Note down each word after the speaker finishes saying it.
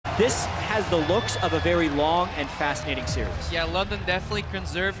this has the looks of a very long and fascinating series. Yeah, London definitely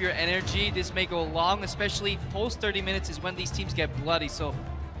conserve your energy. This may go long, especially post 30 minutes is when these teams get bloody. So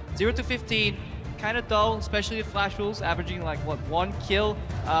 0 to 15, kind of dull, especially with Flash Wolves, averaging like, what, 1 kill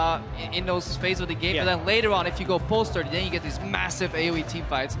in those phases of the game. Yeah. But then later on, if you go post 30, then you get these massive AoE team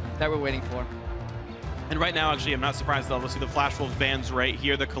fights that we're waiting for. And right now, actually, I'm not surprised though. Let's see the Flash Wolves bans right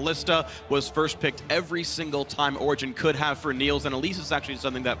here. The Kalista was first picked every single time Origen could have for Niels, and Elise is actually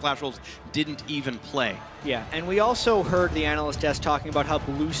something that Flash Wolves didn't even play. Yeah, and we also heard the analyst desk talking about how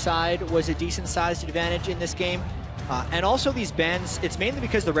blue side was a decent-sized advantage in this game. And also these bans, it's mainly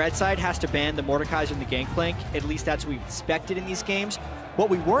because the red side has to ban the Mordekaiser and the Gangplank. At least that's what we expected in these games. What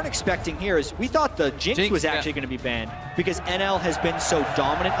we weren't expecting here is we thought the Jinx was actually going to be banned because NL has been so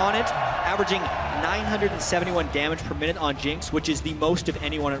dominant on it, averaging 971 damage per minute on Jinx, which is the most of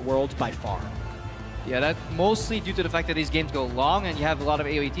anyone at Worlds by far. Yeah, that's mostly due to the fact that these games go long and you have a lot of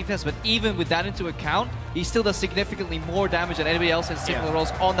AoE defense, but even with that into account, he still does significantly more damage than anybody else in similar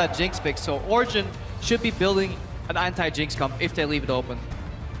roles on that Jinx pick. So Origen should be building an anti-Jinx comp if they leave it open.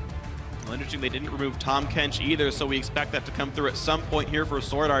 Well, interesting, they didn't remove Tahm Kench either, so we expect that to come through at some point here for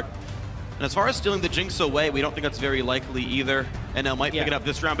SwordArt. And as far as stealing the Jinx away, we don't think that's very likely either. NL might pick it up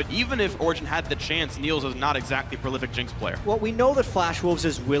this round, but even if Origen had the chance, Niels is not exactly a prolific Jinx player. Well, we know that Flash Wolves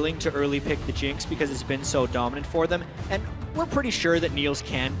is willing to early pick the Jinx because it's been so dominant for them, and we're pretty sure that Niels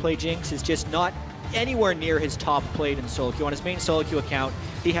can play Jinx. It's just not anywhere near his top played in solo queue. On his main solo queue account,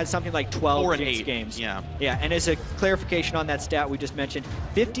 he had something like 12 Jinx games. Yeah, and as a clarification on that stat we just mentioned,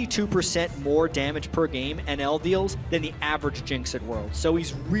 52% more damage per game NL deals than the average Jinx at Worlds. So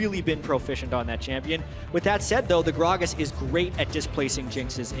he's really been proficient on that champion. With that said though, the Gragas is great at displacing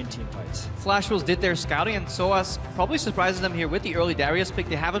Jinxes in team fights. Flash Wolves did their scouting, and Soaz probably surprises them here with the early Darius pick.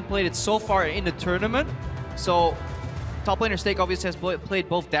 They haven't played it so far in the tournament, so top laner Stake obviously has played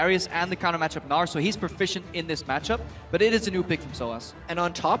both Darius and the counter matchup Gnar, so he's proficient in this matchup, but it is a new pick from Soaz. And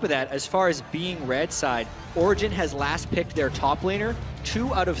on top of that, as far as being red side, Origen has last picked their top laner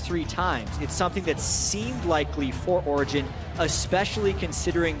 2 out of 3 times. It's something that seemed likely for Origen, especially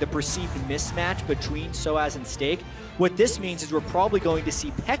considering the perceived mismatch between Soaz and Stake. What this means is we're probably going to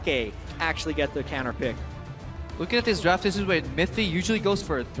see Peke actually get the counter pick. Looking at this draft, this is where Mithy usually goes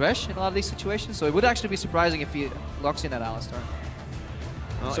for a Thresh in a lot of these situations, so it would actually be surprising if he locks in that Alistar.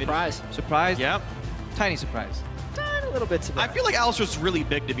 Well, surprise. Surprise? Yep. Tiny surprise. Tiny little bit surprise. I feel like Alistar's really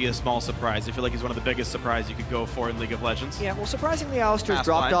big to be a small surprise. I feel like he's one of the biggest surprises you could go for in League of Legends. Yeah, well, surprisingly, Alistar's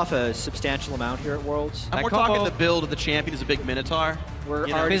dropped off a substantial amount here at Worlds. And we're talking the build of the champion is a big Minotaur. We're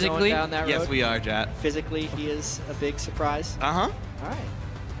already going down that road. Yes, we are, Jatt. Physically, he is a big surprise. Uh-huh. All right.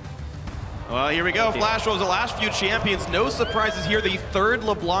 Well, here we go. Flash Wolves, the last few champions. No surprises here. The 3rd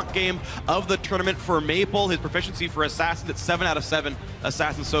LeBlanc game of the tournament for Maple. His proficiency for Assassins at 7 out of 7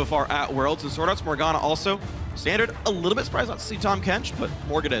 Assassins so far at Worlds. And SwordArt's Morgana also. Standard, a little bit surprised not to see Tahm Kench, but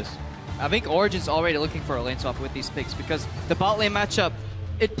Morgan is. I think Origen's already looking for a lane swap with these picks because the bot lane matchup,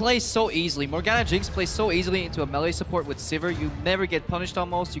 it plays so easily. Morgana Jinx plays so easily into a melee support with Sivir. You never get punished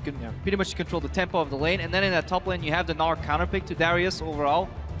almost. You can pretty much control the tempo of the lane. And then in that top lane, you have the Gnar counter pick to Darius overall.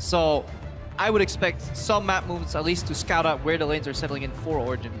 So I would expect some map movements at least to scout out where the lanes are settling in for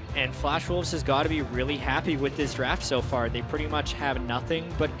Origen. And Flash Wolves has got to be really happy with this draft so far. They pretty much have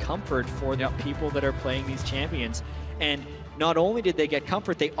nothing but comfort for the people that are playing these champions. And not only did they get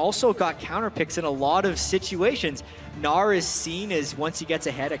comfort, they also got counter picks in a lot of situations. Gnar is seen as, once he gets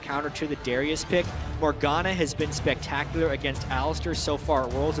ahead, a counter to the Darius pick. Morgana has been spectacular against Alistar so far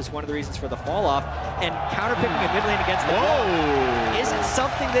at Worlds. It's one of the reasons for the fall-off. And counter picking a mid lane against the ball isn't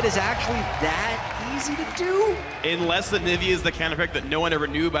something that is actually that easy to do. Unless Anivia is the counter pick that no one ever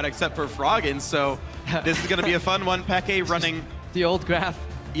knew about except for Froggen. So this is going to be a fun one. Peke running the old graph.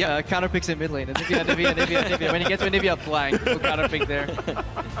 Yeah, counter picks in mid lane. Anivia. When you get to Anivia blank, we'll counter pick there.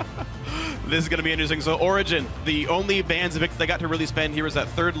 This is going to be interesting. So Origen, the only bans of picks they got to really spend here was that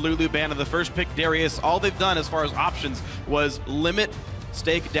 3rd Lulu ban of the first pick, Darius. All they've done as far as options was limit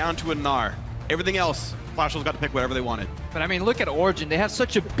Stake down to a Gnar. Everything else, Flash Wolves got to pick whatever they wanted. But I mean, look at Origen. They have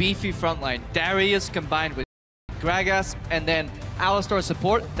such a beefy front line. Darius combined with Gragas and then Alistar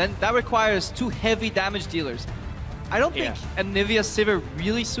support, then that requires 2 heavy damage dealers. I don't think Anivia Sivir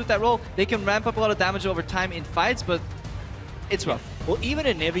really suit that role. They can ramp up a lot of damage over time in fights, but it's rough. Well, even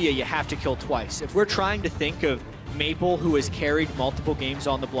Anivia, you have to kill twice. If we're trying to think of Maple, who has carried multiple games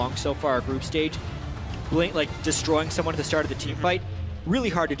on LeBlanc so far, group stage, like destroying someone at the start of the team fight, really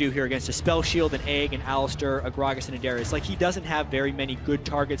hard to do here against a Spell Shield, an Egg, an Alistar, a Gragas, and a Darius. Like, he doesn't have very many good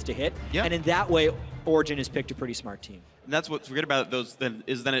targets to hit, and in that way, Origen has picked a pretty smart team. And that's what's weird about those then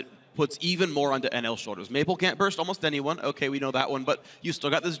is then it puts even more onto NL's shoulders. Maple can't burst almost anyone. Okay, we know that one, but you still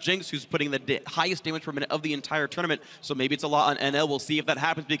got this Jinx who's putting the highest damage per minute of the entire tournament, so maybe it's a lot on NL. We'll see if that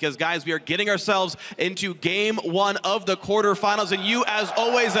happens because, guys, we are getting ourselves into game 1 of the quarterfinals, and you, as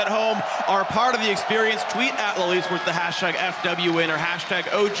always at home, are part of the experience. Tweet at LoL Esports the hashtag FWWin or hashtag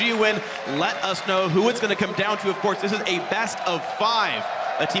OGWin. Let us know who it's going to come down to. Of course, this is a best of 5.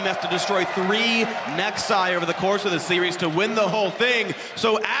 A team has to destroy 3 Rek'Sai over the course of the series to win the whole thing.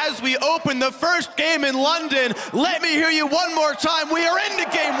 So as we open the first game in London, let me hear you one more time. We are into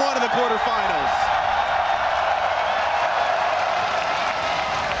game 1 of the quarterfinals.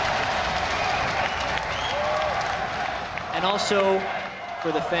 And also,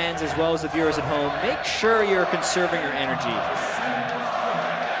 for the fans as well as the viewers at home, make sure you're conserving your energy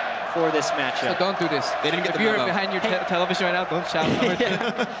for this matchup. So don't do this. They didn't get if you're behind your television right now, don't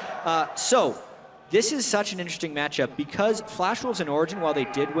shout. So, this is such an interesting matchup because Flash Wolves and Origen, while they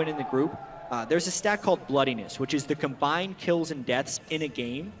did win in the group, there's a stat called bloodiness, which is the combined kills and deaths in a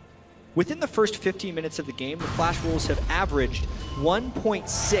game. Within the first 15 minutes of the game, the Flash Wolves have averaged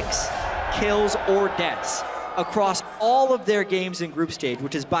 1.6 kills or deaths across all of their games in group stage,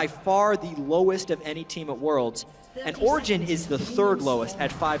 which is by far the lowest of any team at Worlds. And Origen is the 3rd lowest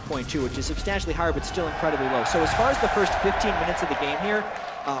at 5.2, which is substantially higher, but still incredibly low. So as far as the first 15 minutes of the game here,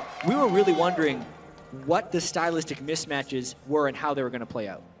 we were really wondering what the stylistic mismatches were and how they were going to play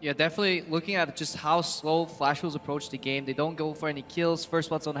out. Yeah, definitely looking at just how slow Flash Wolves approach the game. They don't go for any kills. First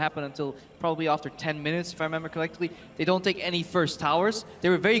bloods don't happen until probably after 10 minutes, if I remember correctly. They don't take any first towers.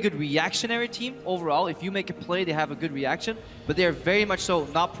 They're a very good reactionary team overall. If you make a play, they have a good reaction, but they're very much so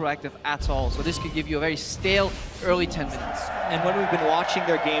not proactive at all. So this could give you a very stale early 10 minutes. And when we've been watching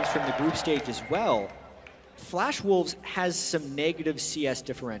their games from the group stage as well, Flash Wolves has some negative CS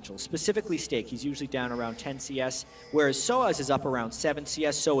differentials, specifically Stake. He's usually down around 10 CS, whereas Soaz is up around 7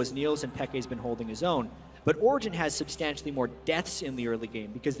 CS, so is Niels, and xPeke's been holding his own. But Origen has substantially more deaths in the early game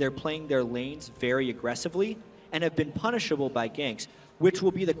because they're playing their lanes very aggressively and have been punishable by ganks, which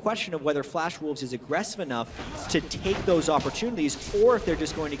will be the question of whether Flash Wolves is aggressive enough to take those opportunities or if they're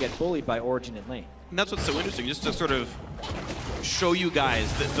just going to get bullied by Origen in lane. And that's what's so interesting, just to sort of show you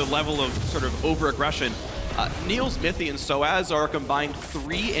guys the level of sort of over-aggression. Niels, Mithy, and Soaz are combined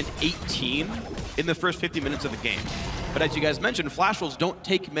 3 and 18 in the first 50 minutes of the game. But as you guys mentioned, Flash Wolves don't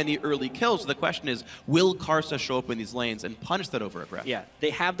take many early kills. So the question is, will Karsa show up in these lanes and punish that over-aggression? Yeah, they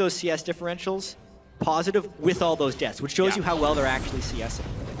have those CS differentials positive with all those deaths, which shows you how well they're actually CSing.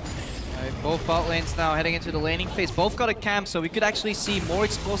 Right, both bot lanes now heading into the laning phase. Both got a camp, so we could actually see more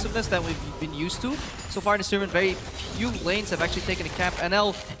explosiveness than we've been used to. So far in this tournament, very few lanes have actually taken a camp.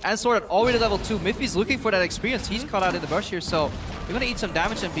 NL and SwordArt already level 2. Mithy's looking for that experience. He's caught out in the bush here, so we're going to eat some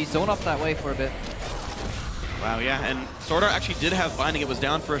damage and be zoned off that way for a bit. Wow, yeah, and SwordArt actually did have Binding. It was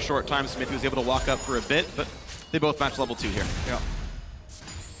down for a short time, so Mithy was able to walk up for a bit, but they both match level 2 here. Yeah.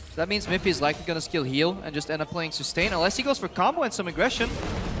 So that means Mithy is likely going to skill heal and just end up playing sustain, unless he goes for combo and some aggression.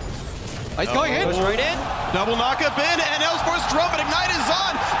 He's going in. Goes right in. Double knockup in, and Elspor's drone, but Ignite is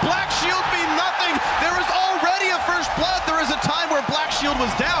on. Black Shield mean nothing. There is already a first blood. There is a time where Black Shield was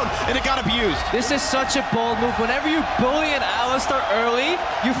down, and it got abused. This is such a bold move. Whenever you bully an Alistar early,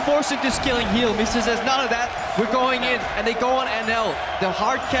 you force him to skilling heal. Mithy says, none of that. We're going in, and they go on NL. The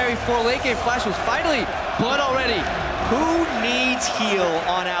hard carry for late game Flash was finally blood already. Who needs heal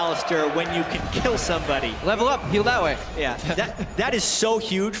on Alistar when you can kill somebody? Level up, heal that way. Yeah, that is so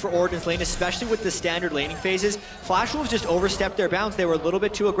huge for Origen's lane, especially with the standard laning phases. Flash Wolves just overstepped their bounds. They were a little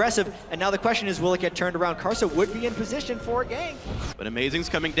bit too aggressive, and now the question is, will it get turned around? Karsa would be in position for a gank. But Amazing's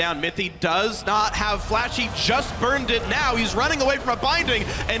coming down. Mithy does not have Flash. He just burned it now. He's running away from a Binding,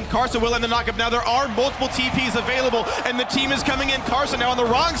 and Karsa will end the knockup. Now there are multiple TPs available, and the team is coming in. Karsa now on the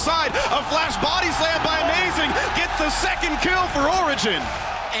wrong side. A Flash body slam by Amazing. Gets the second kill for Origen.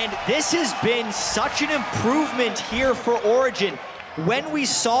 And this has been such an improvement here for Origen. When we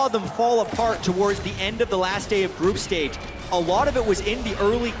saw them fall apart towards the end of the last day of group stage, a lot of it was in the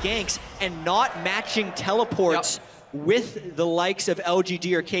early ganks and not matching teleports with the likes of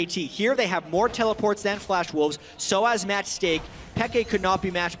LGD or KT. Here they have more teleports than Flash Wolves. Soaz matched Stake. xPeke could not be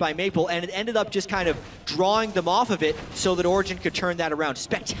matched by Maple, and it ended up just kind of drawing them off of it so that Origen could turn that around.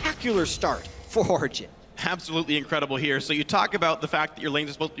 Spectacular start for Origen. Absolutely incredible here. So you talk about the fact that your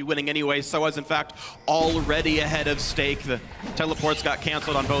lanes are supposed to be winning anyway. Soaz, in fact, already ahead of Stake. The teleports got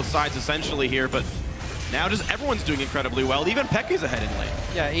canceled on both sides essentially here, but now just everyone's doing incredibly well. Even xPeke's ahead in lane.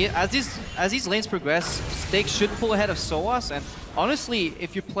 Yeah, as these lanes progress, Stake should pull ahead of Soaz, and honestly,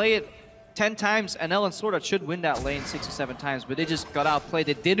 if you play it 10 times, NL and SwordArt should win that lane 6 or 7 times, but they just got outplayed.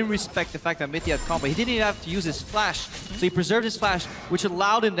 They didn't respect the fact that Mithy had combo. He didn't even have to use his flash, so he preserved his flash, which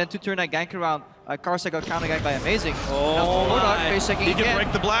allowed him then to turn that gank around. Karsa got counter-ganked by Amazing. Oh, he can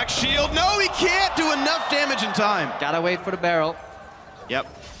break the black shield. No, he can't do enough damage in time. Gotta wait for the barrel. Yep.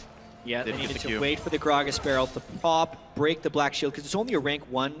 Yeah, they needed to wait for the Gragas barrel to pop, break the black shield, because it's only a rank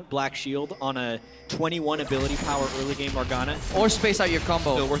 1 black shield on a 21 ability power early game Morgana. Or space out your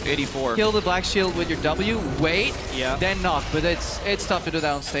combo. Still worth 84. Kill the black shield with your W, wait, yeah, then knock. But it's tough to do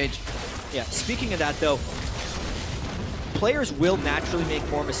that on stage. Yeah, speaking of that though, players will naturally make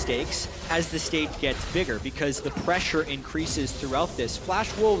more mistakes as the stage gets bigger because the pressure increases throughout this.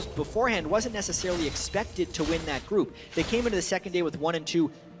 Flash Wolves beforehand wasn't necessarily expected to win that group. They came into the second day with 1 and 2,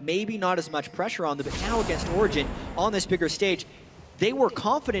 maybe not as much pressure on them, but now against Origen on this bigger stage, they were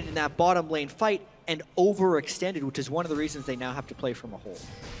confident in that bottom lane fight and overextended, which is one of the reasons they now have to play from a hole.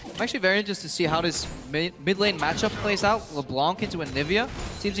 I'm actually very interested to see how this mid lane matchup plays out. LeBlanc into Anivia.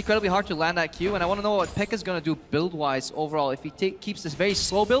 Seems incredibly hard to land that Q, and I want to know what Pekka is going to do build-wise overall. If he keeps this very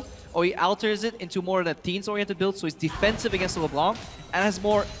slow build, or he alters it into more of a teens-oriented build, so he's defensive against the LeBlanc, and has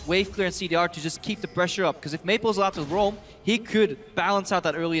more wave clear and CDR to just keep the pressure up. Because if Maple's allowed to roam, he could balance out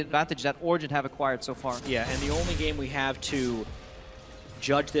that early advantage that Origen have acquired so far. Yeah, and the only game we have to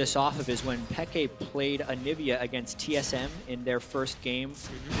judge this off of is when Peke played Anivia against TSM in their first game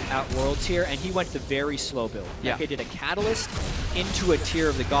at Worlds here, and he went the very slow build. Yeah. Peke did a Catalyst into a tier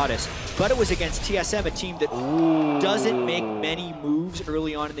of the Goddess, but it was against TSM, a team that doesn't make many moves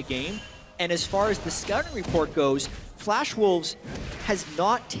early on in the game. And as far as the scouting report goes, Flash Wolves has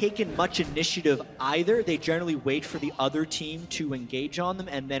not taken much initiative either. They generally wait for the other team to engage on them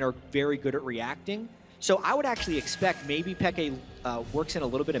and then are very good at reacting. So I would actually expect maybe Peke works in a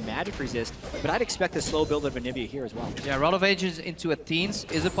little bit of magic resist, but I'd expect a slow build of Anivia here as well. Yeah, Rod of Ages into a teens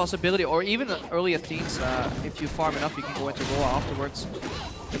is a possibility, or even early at teens. If you farm enough, you can go into Roa afterwards.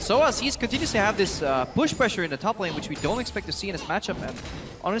 And Soaz, he's continues to have this push pressure in the top lane, which we don't expect to see in this matchup. And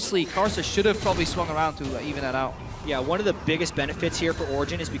honestly, Karsa should have probably swung around to even that out. Yeah, one of the biggest benefits here for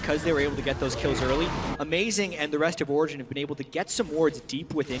Origen is because they were able to get those kills early. Amazing and the rest of Origen have been able to get some wards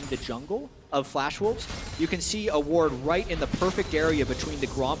deep within the jungle of Flash Wolves. You can see a ward right in the perfect area between the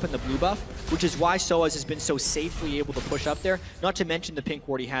Gromp and the blue buff, which is why Soaz has been so safely able to push up there, not to mention the pink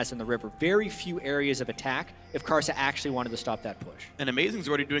ward he has in the river. Very few areas of attack if Karsa actually wanted to stop that push. And Amazing's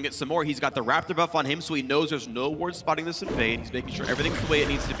already doing it some more. He's got the Raptor buff on him, so he knows there's no ward spotting this invade. He's making sure everything's the way it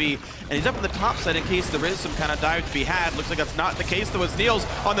needs to be. And he's up in the top side in case there is some kind of dive to be had. Looks like that's not the case, though, as Niels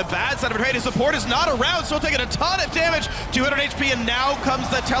on the bad side of it. His support is not around, so taking a ton of damage, 200 HP, and now comes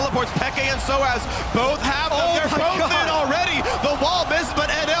the teleports. Peke and Soaz both have them. They're both in already. The wall misses, but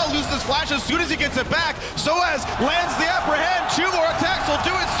NL loses his flash as soon as he gets it back. Soaz lands the upper hand. 2 more attacks will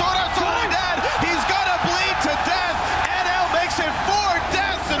do it. SwordArt's already dead. He's gonna bleed to death. NL makes it 4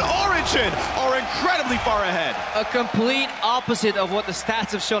 deaths, and Origen are incredibly far ahead. A complete opposite of what the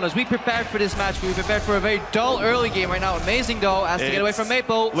stats have shown us. We prepared for this match. We prepared for a very dull early game right now. Amazing, though, has to get away from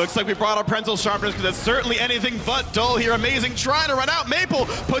Maple. Looks like we brought our pencil sharpeners because it's certainly anything but dull here. Amazing trying to run out. Maple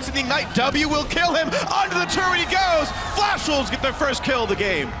puts in the Ignite. W will kill him. Onto the turret he goes. Flash Wolves get their first kill of the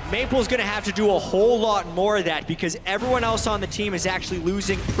game. Maple's going to have to do a whole lot more of that because everyone else on the team is actually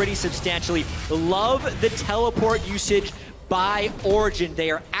losing pretty substantially. Love the teleport usage by Origen.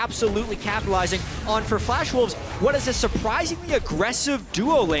 They are absolutely capitalizing on, for Flash Wolves, what is a surprisingly aggressive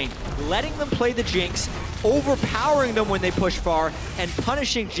duo lane, letting them play the Jinx, overpowering them when they push far, and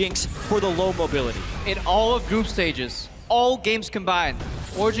punishing Jinx for the low mobility. In all of group stages, all games combined,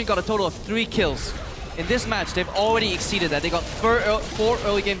 Origen got a total of 3 kills. In this match, they've already exceeded that. They got 4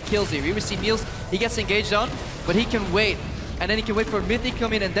 early game kills here. We see Niels, he gets engaged on, but he can wait. And then he can wait for Mithy to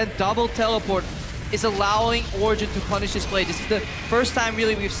come in and then double teleport is allowing Origen to punish his play. This is the first time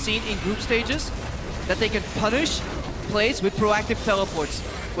really we've seen in group stages that they can punish plays with proactive teleports.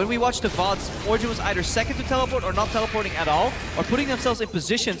 When we watched the VODs, Origen was either second to teleport or not teleporting at all, or putting themselves in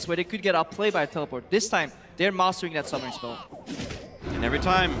positions where they could get outplayed by a teleport. This time, they're mastering that summoning spell. And every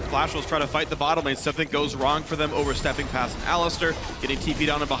time Flash Wolves try to fight the bottom lane, something goes wrong for them, overstepping past an Alistar, getting TP'd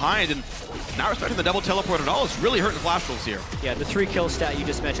down and behind, and not respecting the double teleport at all. It's really hurting Flash Wolves here. Yeah, the 3 kill stat you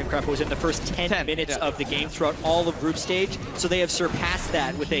just mentioned, Krepo, was in the first 10 minutes of the game throughout all of group stage, so they have surpassed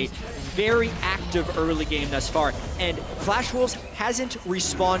that with a very active early game thus far. And Flash Wolves hasn't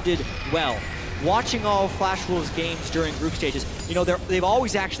responded well. watching all Flash Wolves games during group stages, you know, they've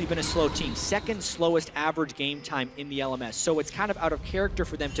always actually been a slow team. Second slowest average game time in the LMS. So it's kind of out of character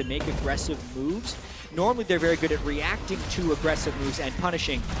for them to make aggressive moves. Normally they're very good at reacting to aggressive moves and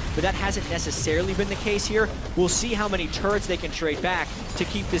punishing, but that hasn't necessarily been the case here. We'll see how many turrets they can trade back to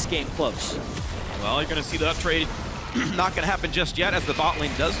keep this game close. Well, you're going to see that trade not going to happen just yet as the bot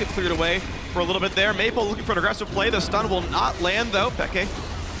lane does get cleared away for a little bit there. Maple looking for an aggressive play. The stun will not land though.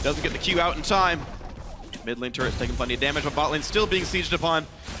 xPeke doesn't get the Q out in time. Mid lane turret's taking plenty of damage, but bot lane still being sieged upon.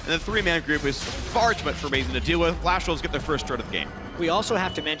 And the three-man group is far too much for Amazing to deal with. Flash Wolves get their first turret of the game. We also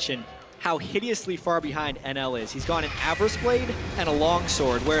have to mention how hideously far behind NL is. He's got an Avarice Blade and a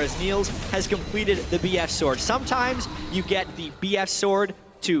Longsword, whereas Niels has completed the BF Sword. Sometimes you get the BF Sword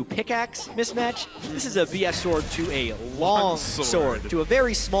to pickaxe mismatch. This is a BF Sword to a long sword, to a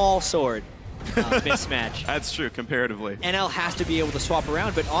very small sword mismatch. That's true, comparatively. NL has to be able to swap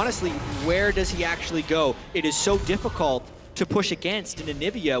around, but honestly, where does he actually go? It is so difficult to push against an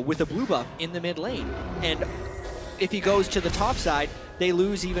Anivia with a blue buff in the mid lane. And if he goes to the top side, they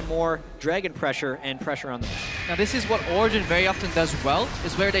lose even more dragon pressure and pressure on the map. Now this is what Origen very often does well,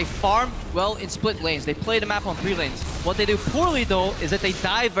 is where they farm well in split lanes. They play the map on 3 lanes. What they do poorly though is that they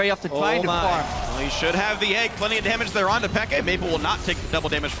die very often trying to farm. Well, he should have the egg. Plenty of damage there on to xPeke. Maple will not take double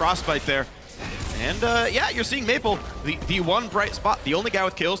damage frostbite there. And yeah, you're seeing Maple, the one bright spot, the only guy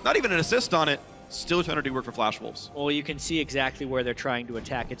with kills, not even an assist on it, still trying to do work for Flash Wolves. Well, you can see exactly where they're trying to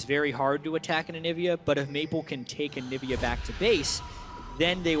attack. It's very hard to attack an Anivia, but if Maple can take Anivia back to base,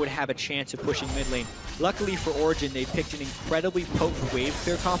 then they would have a chance of pushing mid lane. Luckily for Origen, they picked an incredibly potent wave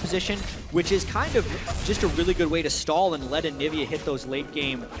clear composition, which is kind of just a really good way to stall and let Anivia hit those late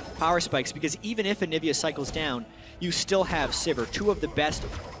game power spikes, because even if Anivia cycles down, you still have Sivir, 2 of the best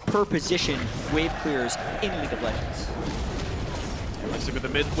per position wave clears in League of Legends. Looks like with the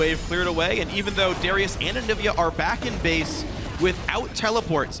mid wave cleared away, and even though Darius and Anivia are back in base without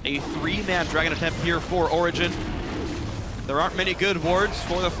teleports, a 3-man dragon attempt here for Origen. There aren't many good wards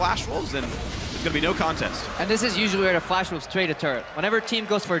for the Flash Wolves, and there's going to be no contest. And this is usually where the Flash Wolves trade a turret. Whenever a team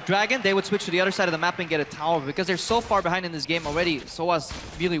goes for a dragon, they would switch to the other side of the map and get a tower, because they're so far behind in this game already. Soaz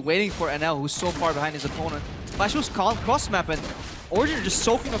really waiting for NL, who's so far behind his opponent. Flash Wolves cross map, and Origen are just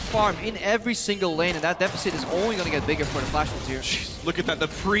soaking a farm in every single lane, and that deficit is only going to get bigger for the Flash Wolves here. Jeez, look at that, the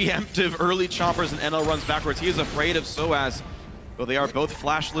preemptive early chompers, and NL runs backwards. He is afraid of Soaz. Well, they are both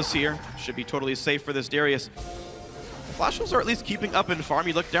flashless here. Should be totally safe for this Darius. Flash Wolves are at least keeping up in farm.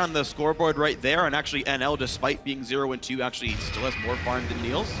 You look down the scoreboard right there, and actually NL, despite being 0-2, actually still has more farm than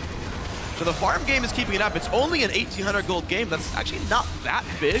Niels. So the farm game is keeping it up. It's only an 1,800 gold game. That's actually not that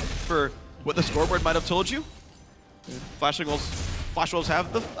big for what the scoreboard might have told you. Flash Wolves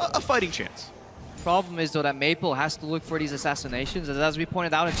have a fighting chance. Problem is though that Maple has to look for these assassinations, as we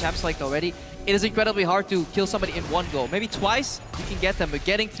pointed out in Champ Select already. It is incredibly hard to kill somebody in one go. Maybe twice you can get them, but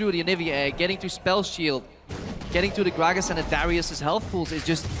getting through the Anivia egg, getting through Spell Shield, getting through the Gragas and the Darius' health pools is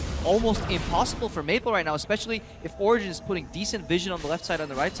just almost impossible for Maple right now, especially if Origen is putting decent vision on the left side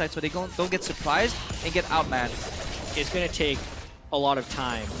and the right side, so they don't get surprised and get outmanned. It's going to take a lot of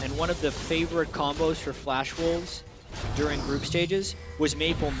time, and one of the favorite combos for Flash Wolves during group stages was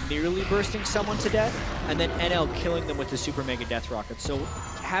Maple nearly bursting someone to death, and then NL killing them with the Super Mega Death Rocket. So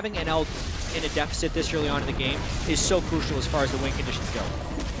having NL in a deficit this early on in the game is so crucial as far as the win conditions go.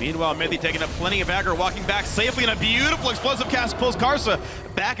 Meanwhile, Mithy taking up plenty of aggro, walking back safely, and a beautiful explosive cast pulls Karsa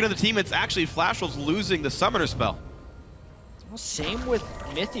back into the team. It's actually Flash Wolves losing the Summoner spell. Well, same with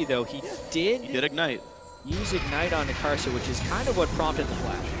Mithy, though. He did Ignite. Use Ignite on the Karsa, which is kind of what prompted the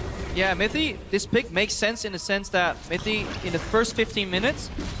flash. Yeah, Mithy, this pick makes sense in the sense that Mithy, in the first 15 minutes,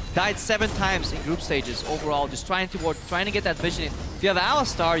 died 7 times in group stages overall, just trying to get that vision in. If you have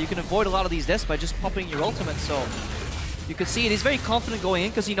Alistar, you can avoid a lot of these deaths by just popping your ultimate, so you can see it. He's very confident going in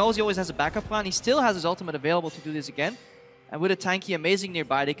because he knows he always has a backup plan. He still has his ultimate available to do this again. And with a tanky Amazing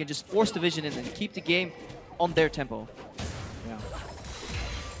nearby, they can just force the vision in and keep the game on their tempo. Yeah.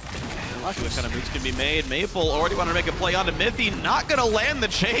 What kind of moves can be made? Maple already wanted to make a play onto Mithy, not going to land the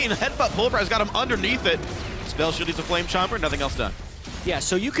chain. Headbutt Pulverize got him underneath it. Spell Shield needs a Flame Chomper, nothing else done. Yeah,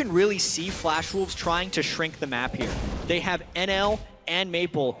 so you can really see Flash Wolves trying to shrink the map here. They have NL and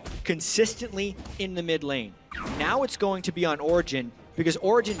Maple consistently in the mid lane. Now it's going to be on Origen, because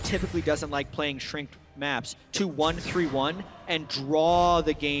Origen typically doesn't like playing shrink maps, to 1-3-1 and draw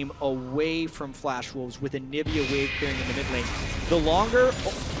the game away from Flash Wolves with Anivia wave clearing in the mid lane. The longer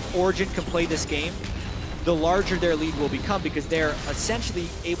Origen can play this game, the larger their lead will become, because they're essentially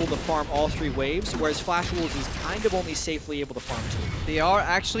able to farm all 3 waves, whereas Flash Wolves is kind of only safely able to farm 2. They are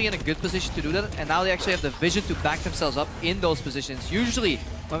actually in a good position to do that, and now they actually have the vision to back themselves up in those positions. Usually,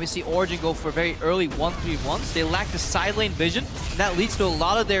 when we see Origen go for very early 1-3-1s. They lack the side lane vision, and that leads to a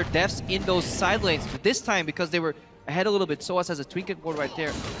lot of their deaths in those side lanes. But this time, because they were ahead a little bit, Soaz has a trinket ward right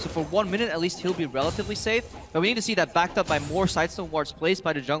there. So for 1 minute, at least he'll be relatively safe. But we need to see that backed up by more sidestone wards placed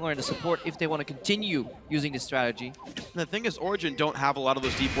by the jungler and the support if they want to continue using this strategy. And the thing is, Origen don't have a lot of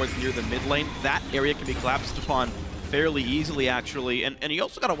those deep wards near the mid lane. That area can be collapsed upon fairly easily, actually. And you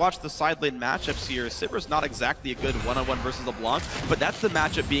also got to watch the side lane matchups here. Sivir's not exactly a good one-on-one versus LeBlanc, but that's the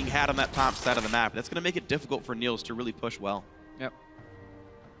matchup being had on that top side of the map. That's going to make it difficult for Niels to really push well. Yep.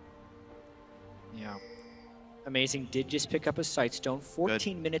 Yeah. Amazing did just pick up a Sightstone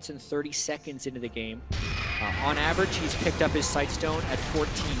 14 minutes and 30 seconds into the game. On average, he's picked up his Sightstone at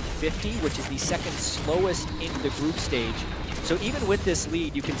 14:50, which is the second slowest in the group stage. So even with this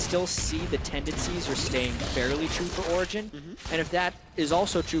lead, you can still see the tendencies are staying fairly true for Origen. And if that is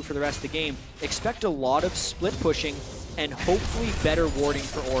also true for the rest of the game, expect a lot of split pushing and hopefully better warding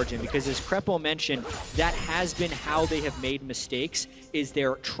for Origen, because as Krepo mentioned, that has been how they have made mistakes, is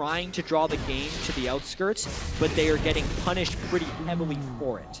they're trying to draw the game to the outskirts, but they are getting punished pretty heavily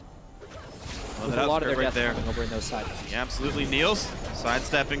for it. Well, with a lot of their right death coming over in those side lanes. Yeah, absolutely. Niels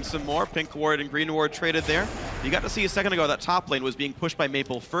sidestepping some more. Pink ward and green ward traded there. You got to see a second ago that top lane was being pushed by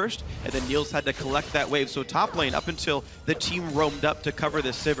Maple first, and then Niels had to collect that wave. So top lane, up until the team roamed up to cover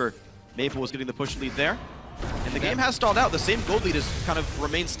this Sivir, Maple was getting the push lead there. And the game has stalled out. The same gold lead has kind of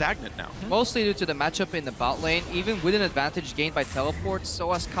remained stagnant now. Mostly due to the matchup in the bot lane. Even with an advantage gained by teleport,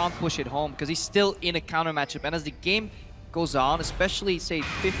 Soaz can't push it home because he's still in a counter matchup. And as the game goes on, especially say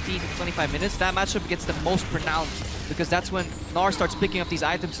 15 to 25 minutes, that matchup gets the most pronounced, because that's when Gnar starts picking up these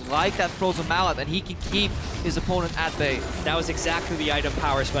items like that frozen mallet, and he can keep his opponent at bay. That was exactly the item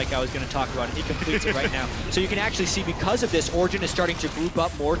power spike I was going to talk about, and he completes it right now. So you can actually see, because of this, Origen is starting to group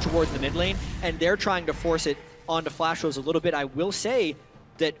up more towards the mid lane, and they're trying to force it onto Flash Wolves a little bit. I will say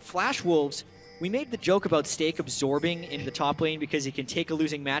that Flash Wolves, we made the joke about Stake absorbing in the top lane because he can take a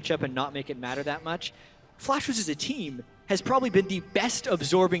losing matchup and not make it matter that much. Flash Wolves as a team has probably been the best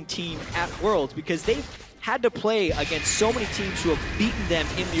absorbing team at Worlds, because they've had to play against so many teams who have beaten them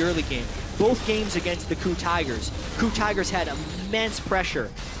in the early game. Both games against the Ku Tigers. Ku Tigers had immense pressure,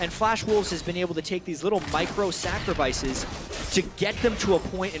 and Flash Wolves has been able to take these little micro sacrifices to get them to a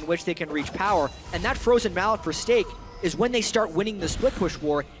point in which they can reach power, and that frozen mallet for Stake is when they start winning the split push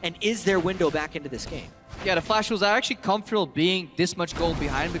war and is their window back into this game. Yeah, the Flash Wolves are actually comfortable being this much gold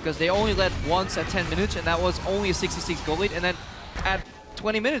behind, because they only led once at 10 minutes, and that was only a 66 gold lead. And then at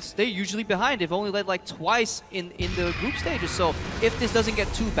 20 minutes, they're usually behind. They've only led like twice in the group stages. So if this doesn't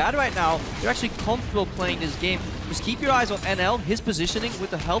get too bad right now, they're actually comfortable playing this game. Just keep your eyes on NL, his positioning with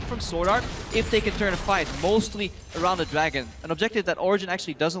the help from SwordArt, if they can turn a fight, mostly around the dragon. An objective that Origen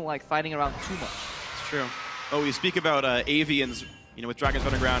actually doesn't like fighting around too much. It's true. Oh, you speak about avians, you know, with dragons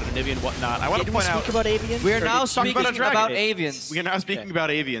running around and Anivia and whatnot. I want to point out... Did we speak about avians? We're now speaking about avians. We are now speaking about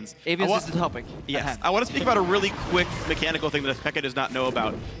avians. Avians is the topic. Yes. I want to speak about a really quick mechanical thing that xPeke does not know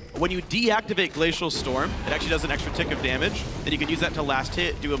about. When you deactivate Glacial Storm, it actually does an extra tick of damage. Then you can use that to last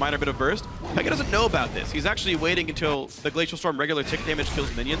hit, do a minor bit of burst. xPeke doesn't know about this. He's actually waiting until the Glacial Storm regular tick damage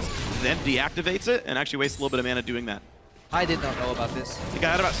kills minions, then deactivates it, and actually wastes a little bit of mana doing that. I did not know about this. He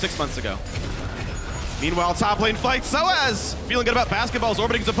got it about 6 months ago. Meanwhile, top lane fight, Soaz feeling good about basketballs,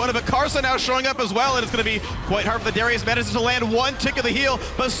 orbiting his opponent, but Karsa now showing up as well, and it's going to be quite hard for the Darius. Manages to land one tick of the heel,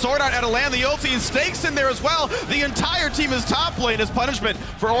 but SwordArt out to land the ulti, and Stakes in there as well. The entire team is top lane as punishment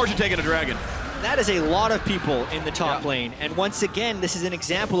for Origen taking a dragon. That is a lot of people in the top lane, and once again, this is an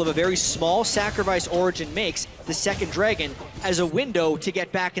example of a very small sacrifice Origen makes, the second dragon, as a window to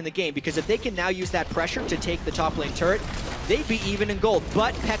get back in the game, because if they can now use that pressure to take the top lane turret, they'd be even in gold.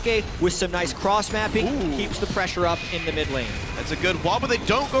 But xPeke, with some nice cross-mapping, keeps the pressure up in the mid lane. That's a good wall, but they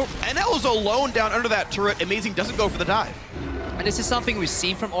don't go... NL is alone down under that turret. Amazing doesn't go for the dive. And this is something we've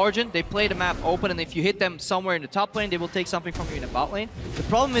seen from Origen. They play the map open, and if you hit them somewhere in the top lane, they will take something from you in the bot lane. The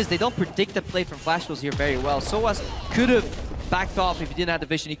problem is they don't predict the play from Flash Wolves here very well. Soaz could have backed off if he didn't have the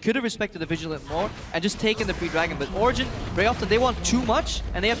vision. He could have respected the vigilant more and just taken the free dragon. But Origen, very often they want too much,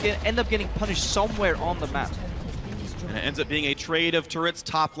 and they have to end up getting punished somewhere on the map. And it ends up being a trade of turrets.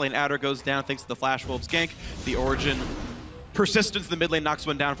 Top lane adder goes down thanks to the Flash Wolves gank. The Origen persistence in the mid lane knocks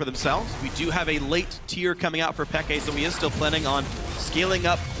one down for themselves. We do have a late tier coming out for xPeke, so he is still planning on scaling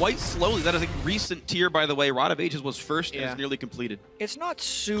up quite slowly. That is a recent tier, by the way. Rod of Ages was first and is nearly completed. It's not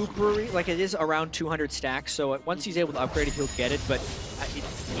super, like it is around 200 stacks, so once he's able to upgrade it, he'll get it, but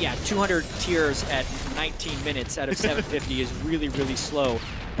yeah, 200 tiers at 19 minutes out of 750 is really, really slow.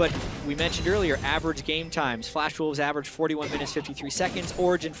 But we mentioned earlier, average game times. Flash Wolves average 41 minutes, 53 seconds.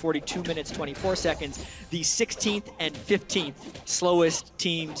 Origen, 42 minutes, 24 seconds. The 16th and 15th slowest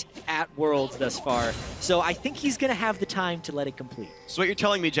teams at Worlds thus far. So I think he's going to have the time to let it complete. So what you're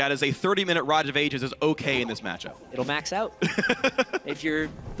telling me, Jatt, is a 30-minute Rod of Ages is okay in this matchup? It'll max out. If you're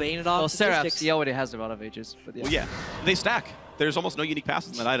playing it off well, statistics. Seraphs, he already has a Rod of Ages. But yeah. Well, yeah. They stack. There's almost no unique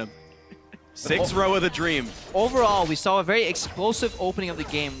passes in that item. 6th row of the dream. Overall, we saw a very explosive opening of the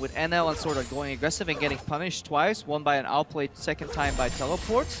game with NL and SwordArt going aggressive and getting punished twice, one by an outplay, second time by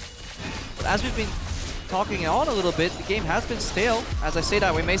teleports. But as we've been talking on a little bit, the game has been stale. As I say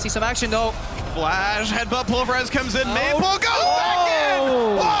that, we may see some action though. Flash, headbutt, pulverize comes in, Maple goes back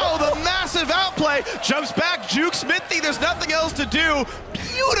in! Whoa, the massive outplay, jumps back, jukes Mithy, there's nothing else to do.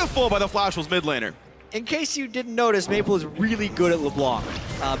 Beautiful by the Flash Wolves mid laner. In case you didn't notice, Maple is really good at LeBlanc.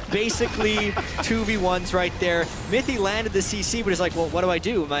 Basically, 2v1s right there. Mithy landed the CC, but he's like, well, what do I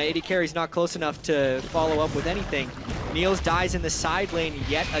do? My AD carry's not close enough to follow up with anything. Niels dies in the side lane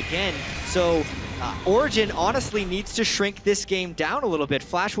yet again. So Origen honestly needs to shrink this game down a little bit.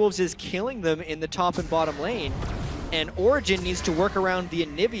 Flash Wolves is killing them in the top and bottom lane. And Origen needs to work around the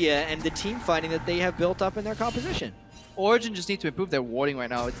Anivia and the team fighting that they have built up in their composition. Origen just need to improve their warding right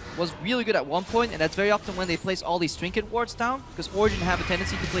now. It was really good at one point, and that's very often when they place all these trinket wards down, because Origen have a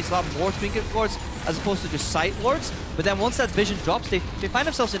tendency to place a lot more trinket wards as opposed to just sight wards. But then once that vision drops, they find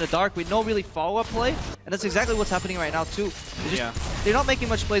themselves in the dark with no really follow-up play, and that's exactly what's happening right now too. They're not making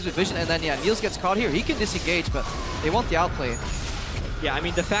much plays with vision, and then yeah, Niels gets caught here. He can disengage, but they want the outplay. Yeah, I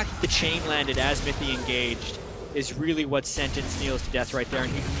mean, the fact that the chain landed as Mithy engaged is really what sentenced Niels to death right there,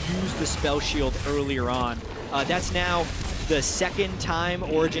 and he used the spell shield earlier on. That's now the second time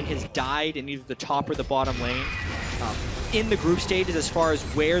Origen has died in either the top or the bottom lane. In the group stages, as far as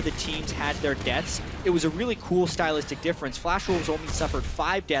where the teams had their deaths, it was a really cool stylistic difference. Flash Wolves only suffered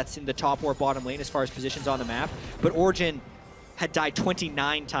 5 deaths in the top or bottom lane as far as positions on the map, but Origen had died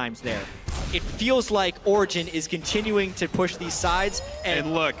 29 times there. It feels like Origen is continuing to push these sides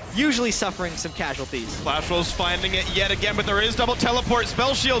and look, usually suffering some casualties. Flash Wolves finding it yet again, but there is double teleport,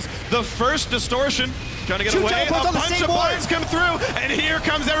 spell shields, the first distortion, trying to get away, a bunch of blinds come through, and here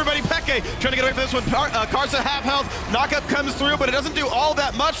comes everybody. Peke trying to get away from this one, Karsa half health, knockup comes through, but it doesn't do all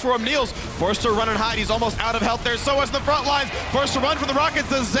that much for him. Niels forced to run and hide, he's almost out of health there. Soaz in the front lines, forced to run for the rockets,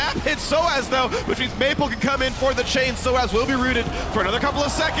 the zap hits Soaz though, which means Maple can come in for the chain. Soaz will be rooted for another couple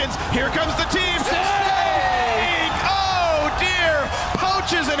of seconds. Here comes the team. Snake! Oh dear!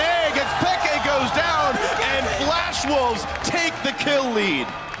 Poaches an egg as Peke goes down, and Flash Wolves take the kill lead.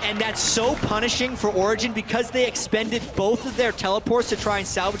 And that's so punishing for Origen because they expended both of their teleports to try and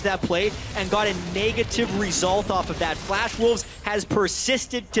salvage that play and got a negative result off of that. Flash Wolves has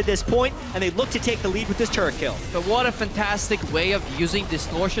persisted to this point, and they look to take the lead with this turret kill. But what a fantastic way of using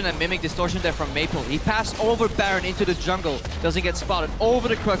distortion and mimic distortion there from Maple. He passed over Baron into the jungle, doesn't get spotted. Over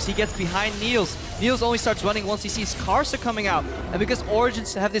the Crux, he gets behind Niels. Niels only starts running once he sees Karsa coming out. And because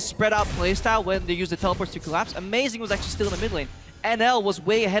Origens have this spread out playstyle when they use the teleports to collapse, Amazing was actually still in the mid lane. NL was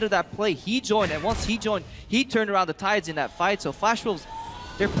way ahead of that play. He joined, and once he joined, he turned around the tides in that fight. So Flash Wolves,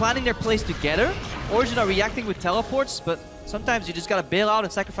 they're planning their plays together. Origen are reacting with teleports, but sometimes you just gotta bail out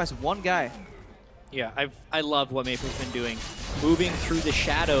and sacrifice one guy. Yeah, I love what Maple's been doing. Moving through the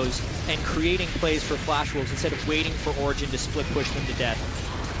shadows and creating plays for Flash Wolves instead of waiting for Origen to split push them to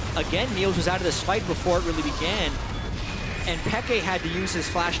death. Again, Niels was out of this fight before it really began. And Peke had to use his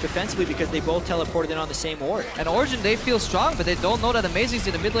flash defensively because they both teleported in on the same ward. And Origen, they feel strong, but they don't know that Amazing's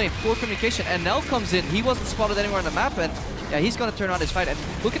in the mid lane, poor communication. And Nell comes in, he wasn't spotted anywhere on the map, and yeah, he's gonna turn on his fight. And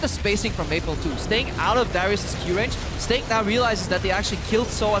look at the spacing from Maple too. Staying out of Darius' Q range. Snake now realizes that they actually killed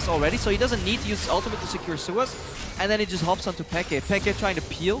Soaz already, so he doesn't need to use his ultimate to secure Soaz. And then he just hops onto Peke. Peke trying to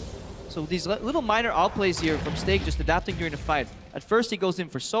peel. So these little minor outplays here from Snake just adapting during the fight. At first he goes in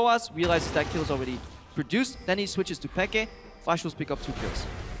for Soaz, realizes that kill is already produced, then he switches to Peke. Flash Wolves pick up 2 kills.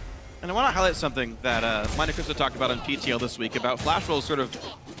 And I want to highlight something that Minor Crypto talked about on PTL this week about Flash Wolves sort of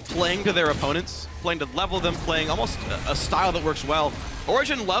playing to their opponents, playing to level them, playing almost a style that works well.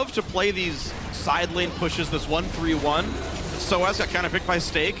 Origen love to play these side lane pushes, this 1-3-1. Soaz got kind of picked by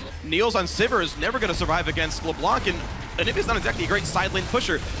Stake. Niels on Sivir is never going to survive against LeBlanc, and Anivia's not exactly a great side lane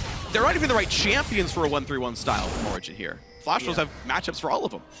pusher. They're not even the right champions for a 1-3-1 style from Origen here. Flash Wolves have matchups for all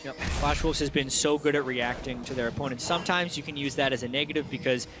of them. Yep. Flash Wolves has been so good at reacting to their opponents. Sometimes you can use that as a negative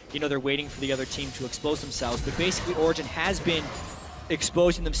because, you know, they're waiting for the other team to expose themselves. But basically, Origen has been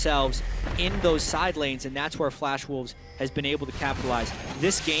exposing themselves in those side lanes, and that's where Flash Wolves has been able to capitalize.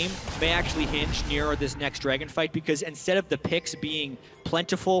 This game may actually hinge near this next Dragon fight, because instead of the picks being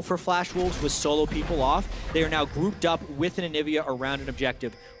plentiful for Flash Wolves with solo people off, they are now grouped up with an Anivia around an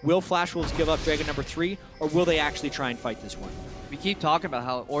objective. Will Flash Wolves give up Dragon number 3, or will they actually try and fight this one? We keep talking about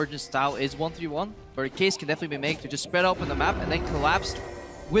how Origen's style is 1-3-1, but a case can definitely be made to just spread open the map and then collapse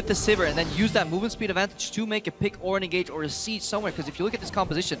with the Sivir and then use that movement speed advantage to make a pick or an engage or a siege somewhere. Because if you look at this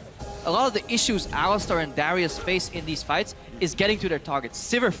composition, a lot of the issues Alistar and Darius face in these fights is getting to their targets.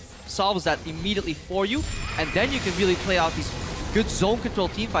 Sivir solves that immediately for you, and then you can really play out these good zone control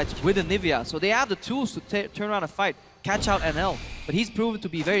team fights with Anivia. So they have the tools to turn around a fight, catch out NL. But he's proven to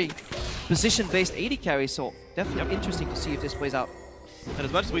be very position-based AD carry, so definitely interesting to see if this plays out. And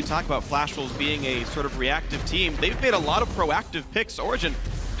as much as we talk about Flash Wolves being a sort of reactive team, they've made a lot of proactive picks. Origen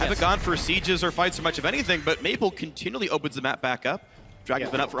haven't gone for sieges or fights or much of anything, but Maple continually opens the map back up.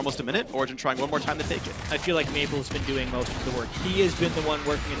 Dragon's been up for almost a minute. Origen trying one more time to take it. I feel like Maple's been doing most of the work. He has been the one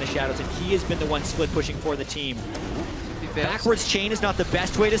working in the shadows, and he has been the one split pushing for the team. Backwards chain is not the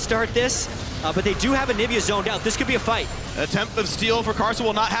best way to start this, but they do have Anivia zoned out. This could be a fight. Attempt of steal for Karsa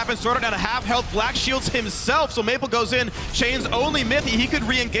will not happen. SwordArt down to half health. Black shields himself, so Maple goes in. Chains only Mithy. He could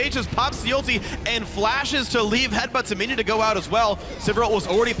re-engage his pops the ulti and flashes to leave headbutts immediate to go out as well. Sivir was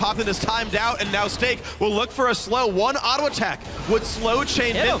already popped and is timed out, and now Stake will look for a slow. One auto attack would slow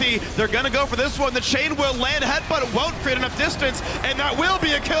chain Mithy. They're gonna go for this one. The chain will land headbutt. It won't create enough distance, and that will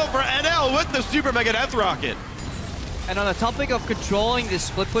be a kill for NL with the super mega death rocket. And on the topic of controlling this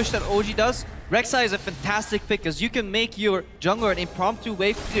split push that OG does, Rek'Sai is a fantastic pick because you can make your jungler an impromptu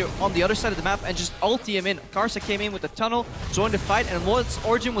wave clear on the other side of the map and just ulti him in. Karsa came in with the tunnel, joined the fight, and once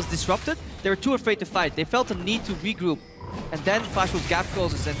Origen was disrupted, they were too afraid to fight. They felt a need to regroup. And then Flash Wolves gap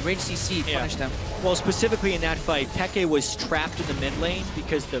closes and range CC punished them. Well, specifically in that fight, xPeke was trapped in the mid lane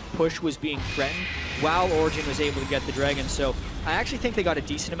because the push was being threatened while Origen was able to get the Dragon. So I actually think they got a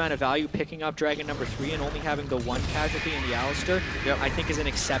decent amount of value picking up Dragon number 3 and only having the one casualty in the Alistar. I think is an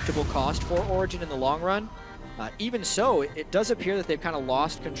acceptable cost for Origen in the long run. Even so, it does appear that they've kind of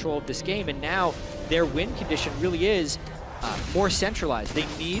lost control of this game, and now their win condition really is more centralized. They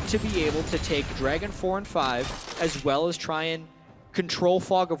need to be able to take Dragon 4 and 5, as well as try and control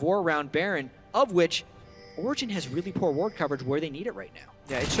Fog of War around Baron, of which Origen has really poor ward coverage where they need it right now.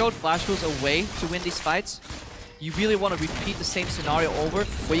 Yeah, it showed Flash Wolves a way to win these fights. You really want to repeat the same scenario over,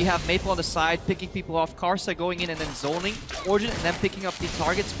 where you have Maple on the side, picking people off, Karsa going in and then zoning Origen, and then picking up the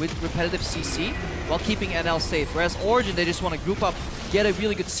targets with repetitive CC, while keeping NL safe. Whereas Origen, they just want to group up, get a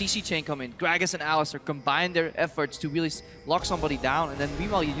really good CC chain come in. Gragas and Alistar combine their efforts to really lock somebody down, and then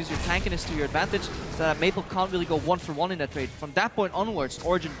meanwhile you use your tankiness to your advantage, so that Maple can't really go 1-for-1 in that trade. From that point onwards,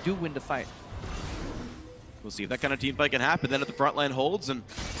 Origen do win the fight. We'll see if that kind of team fight can happen. Then if the front line holds and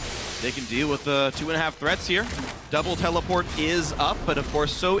they can deal with the 2.5 threats here. Double teleport is up, but of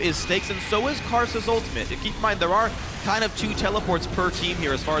course so is Stakes and so is Karsa's ultimate. And keep in mind, there are kind of 2 teleports per team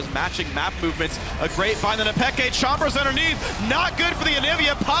here as far as matching map movements. A great find on xPeke. Chompers underneath. Not good for the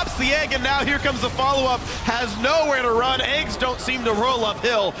Anivia. Pops the egg, and now here comes the follow-up. Has nowhere to run. Eggs don't seem to roll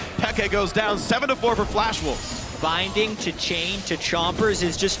uphill. xPeke goes down 7-4 for Flash Wolves. Binding to chain to Chompers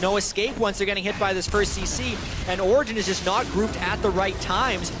is just no escape once they're getting hit by this first CC, and Origen is just not grouped at the right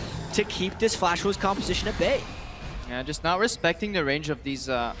times to keep this Flash Wolves composition at bay. Yeah, just not respecting the range of these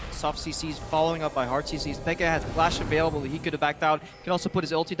soft CCs, following up by hard CCs. xPeke had Flash available, he could have backed out. He can also put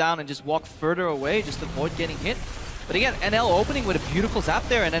his ulti down and just walk further away, just avoid getting hit. But again, NL opening with a beautiful zap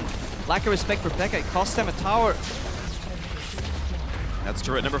there, and then lack of respect for xPeke. It cost them a tower. That's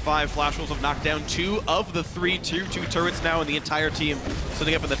turret number 5. Flash Wolves have knocked down 2 of the 3 tier 2 turrets now, in the entire team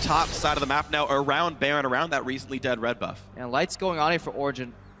sitting up in the top side of the map now around Baron, around that recently dead red buff. And lights going on here for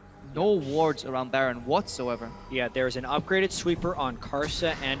Origen. No wards around Baron whatsoever. Yeah, there's an upgraded sweeper on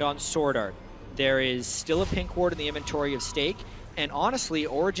Karsa and on SwordArt. There is still a pink ward in the inventory of Stake, and honestly,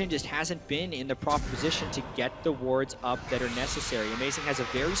 Origen just hasn't been in the proper position to get the wards up that are necessary. Amazing has a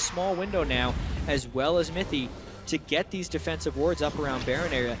very small window now, as well as Mithy, to get these defensive wards up around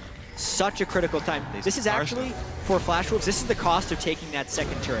Baron area. Such a critical time. This is actually, for Flash Wolves, this is the cost of taking that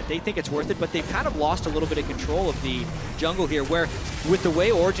second turret. They think it's worth it, but they've kind of lost a little bit of control of the jungle here, where with the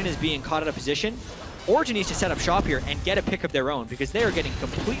way Origen is being caught out of position, Origen needs to set up shop here and get a pick of their own, because they are getting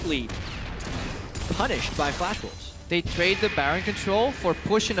completely punished by Flash Wolves. They trade the Baron control for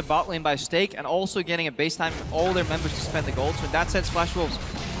push in the bot lane by Stake, and also getting a base time for all their members to spend the gold. So in that sense, Flash Wolves,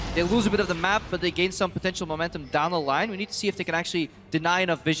 they lose a bit of the map, but they gain some potential momentum down the line. We need to see if they can actually deny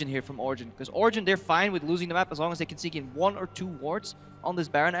enough vision here from Origen. Because Origen, they're fine with losing the map as long as they can sneak in 1 or 2 wards on this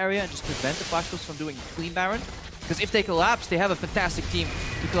Baron area and just prevent the Flash Wolves from doing clean Baron. Because if they collapse, they have a fantastic team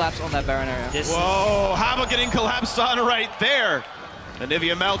to collapse on that Baron area. Whoa, Hava getting collapsed on right there.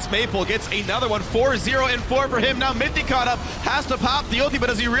 Anivia melts Maple, gets another one. 4-0 and 4 for him. Now Mithy caught up, has to pop the ulti, but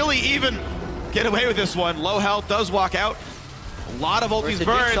does he really even get away with this one? Low health, does walk out. A lot of ultis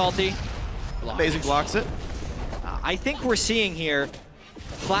burned. Salty. Amazing blocks it. I think we're seeing here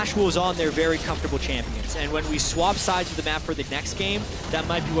Flash Wolves on their very comfortable champions. And when we swap sides of the map for the next game, that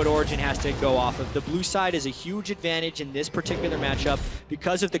might be what Origen has to go off of. The blue side is a huge advantage in this particular matchup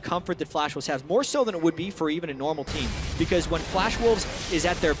because of the comfort that Flash Wolves has, more so than it would be for even a normal team. Because when Flash Wolves is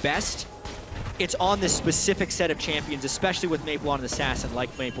at their best, it's on this specific set of champions, especially with Maple on an assassin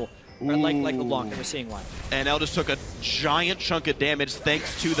like Maple. Or like LeBlanc, and we're seeing one. And El just took a giant chunk of damage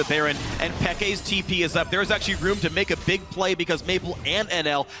thanks to the Baron, and Peke's TP is up. There's actually room to make a big play because Maple and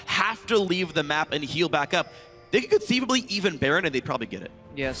NL have to leave the map and heal back up. They could conceivably even Baron, and they'd probably get it.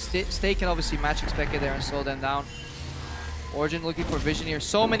 Yeah, Stay can obviously match xPeke there and slow them down. Origen looking for vision here.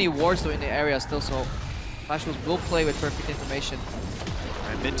 So many wards though in the area still, so Flash Wolves will play with perfect information.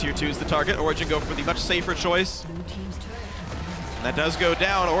 And mid-tier 2 is the target. Origen go for the much safer choice. That does go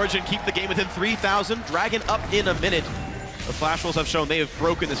down. Origen keep the game within 3,000. Dragon up in a minute. The Flash Wolves have shown they have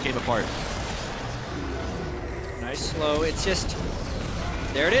broken this game apart. Nice slow. It's just...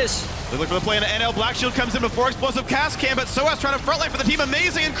 There it is. They look for the play, and NL Black Shield comes in before explosive cast cam, but Soaz trying to frontline for the team.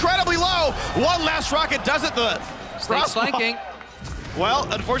 Amazing, incredibly low. One last rocket does it. The Snake's flanking. Well,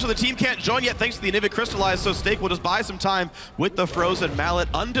 unfortunately, the team can't join yet thanks to the Anivia Crystallize, so Stake will just buy some time with the Frozen Mallet.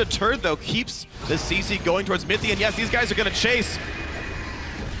 Undeterred, though, keeps the CC going towards Mithy, and yes, these guys are going to chase.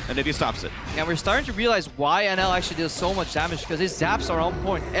 Anivia stops it. And we're starting to realize why NL actually deals so much damage, because his zaps are on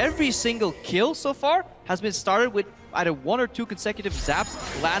point. Every single kill so far has been started with either 1 or 2 consecutive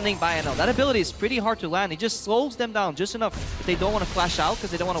zaps landing by NL. That ability is pretty hard to land. He just slows them down just enough that they don't want to flash out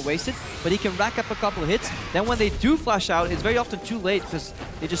because they don't want to waste it, but he can rack up a couple of hits. Then when they do flash out, it's very often too late because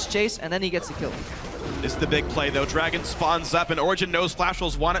they just chase and then he gets the kill. This is the big play, though. Dragon spawns up, and Origen knows Flash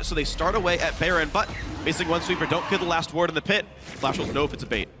Wolves want it, so they start away at Baron, but missing one sweeper, don't kill the last ward in the pit. Flash Wolves know if it's a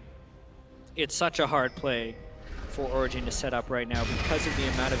bait. It's such a hard play for Origen to set up right now because of the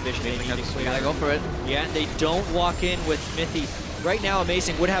amount of vision they need to clear. Gotta go for it. Yeah, they don't walk in with Mithy. Right now,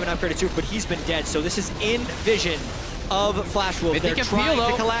 Amazing would have an upgraded super, but he's been dead, so this is in vision of Flash Wolves. They're trying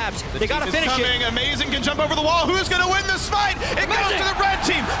to collapse. They gotta finish it. Amazing can jump over the wall. Who's gonna win this fight? It goes to the red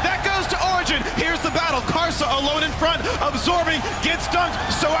team. That goes to Origen. Here's the battle. Karsa alone in front, absorbing, gets dunked.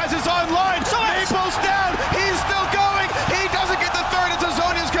 Soaz is online. Maple's down. He's still going. He doesn't get the third as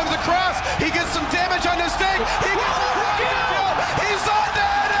Azonius comes across. He gets some damage on his stake. He gets the kill. He's on to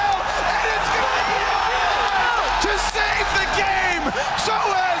NL, and it's gonna to save the game.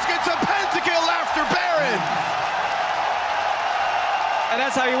 Soaz gets a pentakill after Baron. And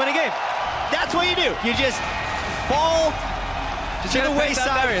that's how you win a game. That's what you do. You just fall to the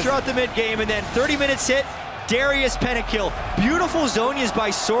wayside throughout the mid-game, and then 30 minutes hit, Darius pentakill. Beautiful Zonias by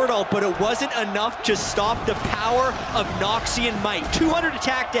SwordArt, but it wasn't enough to stop the power of Noxian Might. 200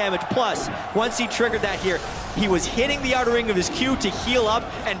 attack damage plus. Once he triggered that here, he was hitting the outer ring of his Q to heal up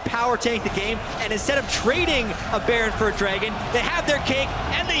and power tank the game, and instead of trading a Baron for a Dragon, they have their cake,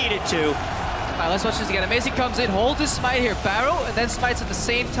 and they eat it too. Alright, let's watch this again. Amazing comes in, holds his smite here, barrel, and then smites at the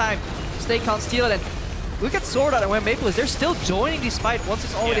same time. Stay can't steal it, and look at SwordArt and where Maple is. They're still joining this fight once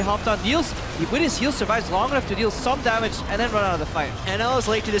it's already hopped on. Niels, with his heal, survives long enough to deal some damage and then run out of the fight. NL is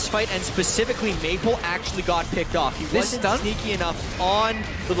late to this fight, and specifically Maple actually got picked off. He wasn't sneaky enough on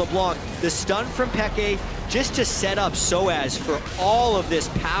the LeBlanc. The stun from Peke just to set up Soaz for all of this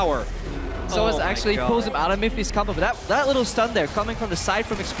power. Soaz actually pulls him out of Mithy's combo, but that little stun there coming from the side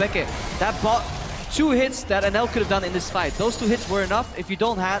from xPeke, that bought 2 hits that NL could have done in this fight. Those 2 hits were enough. If you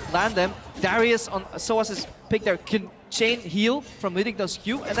don't land them, Darius on Soaz's pick there can chain heal from leading those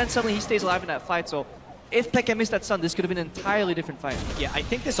Q, and then suddenly he stays alive in that fight. So if Peke missed that stun, this could have been an entirely different fight. Yeah, I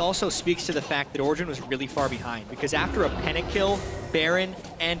think this also speaks to the fact that Origen was really far behind, because after a pentakill, Baron,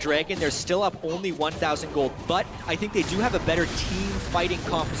 and Dragon, they're still up only 1,000 gold, but I think they do have a better team fighting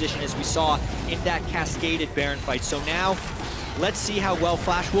composition as we saw in that cascaded Baron fight. So now, let's see how well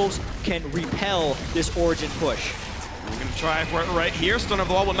Flash Wolves can repel this Origen push. We're going to try for it right here. Stun of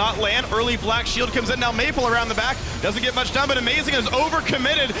the wall will not land. Early Black Shield comes in. Now Maple around the back. Doesn't get much done, but Amazing is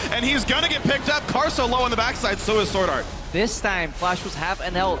overcommitted, and he's going to get picked up. Karsa low on the backside, so is SwordArt. This time, Flash Wolves have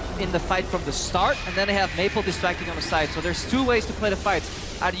NL in the fight from the start, and then they have Maple distracting on the side. So there's 2 ways to play the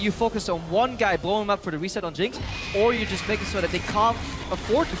fights. Either you focus on one guy, blow him up for the reset on Jinx, or you just make it so that they can't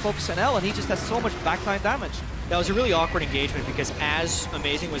afford to focus on NL, and he just has so much backline damage. That was a really awkward engagement because as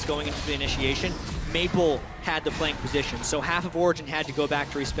Amazing was going into the initiation, Maple had the flank position. So half of Origen had to go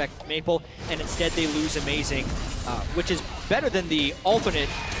back to respect Maple, and instead they lose Amazing, which is better than the alternate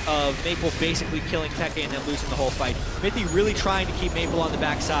of Maple basically killing xPeke and then losing the whole fight. Mithy really trying to keep Maple on the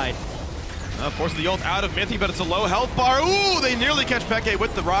backside. Forces the ult out of Mithy, but it's a low health bar. Ooh, they nearly catch xPeke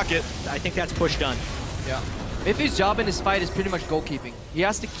with the rocket. I think that's push done. Yeah. Mithy's job in this fight is pretty much goalkeeping. He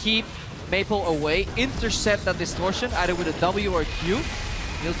has to keep Maple away, intercept that distortion, either with a W or a Q.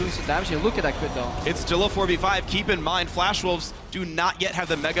 Niels doing some damage here. Look at that crit though. It's still a 4v5. Keep in mind, Flash Wolves do not yet have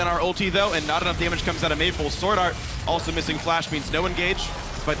the Mega Gnar ulti though, and not enough damage comes out of Maple. SwordArt also missing Flash means no engage,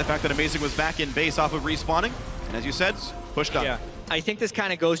 despite the fact that Amazing was back in base off of respawning. And as you said, pushed up. Yeah. I think this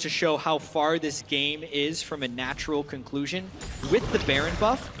kind of goes to show how far this game is from a natural conclusion. With the Baron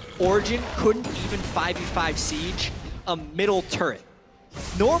buff, Origen couldn't even 5v5 siege a middle turret.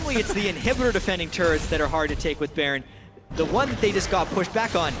 Normally it's the inhibitor defending turrets that are hard to take with Baron. The one that they just got pushed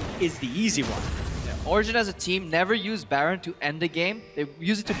back on is the easy one. Yeah. Origen as a team never use Baron to end the game. They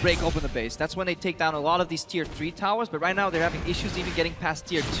use it to break open the base. That's when they take down a lot of these tier 3 towers, but right now they're having issues even getting past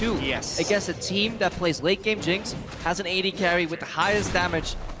tier 2. Yes. Against a team that plays late game Jinx, has an AD carry with the highest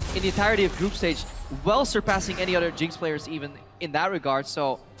damage in the entirety of group stage, well surpassing any other Jinx players even in that regard.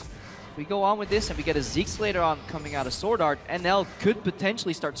 So if we go on with this and we get a Ziggs later on coming out of SwordArt, NL could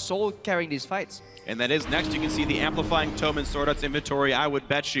potentially start solo carrying these fights. And that is next. You can see the amplifying tome in SwordArt's inventory. I would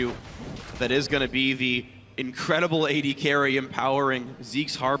bet you that is going to be the incredible AD carry empowering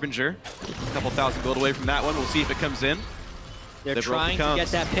Zeke's Harbinger. A couple thousand gold away from that one. We'll see if it comes in. They're trying to get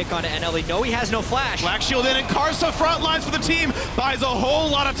that pick onto NL. They know he has no flash. Black Shield in, and Karsa front lines for the team. Buys a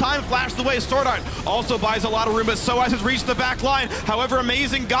whole lot of time. Flashed away. SwordArt also buys a lot of room, but Soaz has reached the back line. However,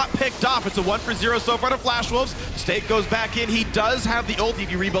 Amazing got picked off. It's a 1-for-0 so far to Flash Wolves. Stake goes back in. He does have the ult if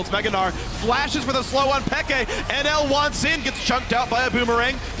he rebuilds Mega Gnar. Flashes for the slow on xPeke. NL wants in. Gets chunked out by a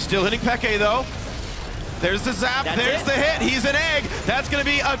boomerang. Still hitting xPeke though. There's the zap. There's the hit. He's an egg. That's going to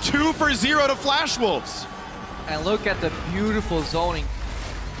be a 2-for-0 to Flash Wolves. And look at the beautiful zoning.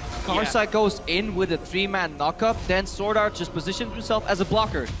 Karsa goes in with a 3-man knockup, then SwordArt just positions himself as a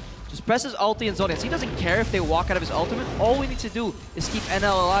blocker. Just presses ulti and zone. He doesn't care if they walk out of his ultimate. All we need to do is keep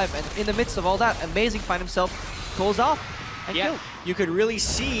NL alive. And in the midst of all that, Amazing find himself goes off and killed. You could really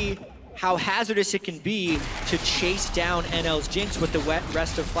see how hazardous it can be to chase down NL's Jinx with the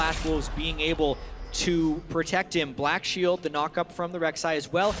rest of Flash Wolves being able to protect him. Black Shield, the knockup from the Rek'Sai,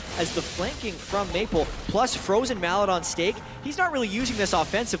 as well as the flanking from Maple, plus Frozen Mallet on Stake. He's not really using this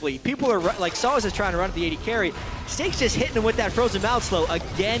offensively. People are, like Soaz is trying to run at the AD carry. Stake's just hitting him with that Frozen Mallet slow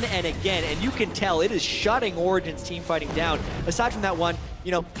again and again, and you can tell it is shutting Origen's team fighting down. Aside from that one,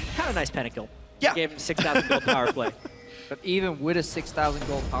 you know, kind of nice pentakill. Yeah. Gave him 6,000 gold power play. But even with a 6,000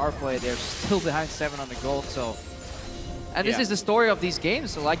 gold power play, they're still behind 700 gold, so... And this is the story of these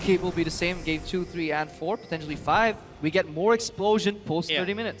games. So likely it will be the same game 2, 3, and 4, potentially 5. We get more explosion post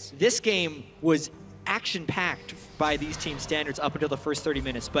 30 minutes. This game was action-packed by these team standards up until the first 30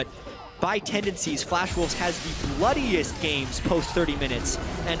 minutes, but by tendencies, Flash Wolves has the bloodiest games post 30 minutes,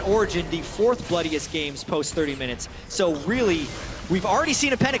 and Origen the 4th bloodiest games post 30 minutes. So really, we've already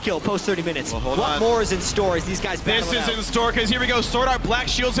seen a pentakill post 30 minutes. Well, what more is in store as these guys battle This is in store, because here we go. SwordArt Black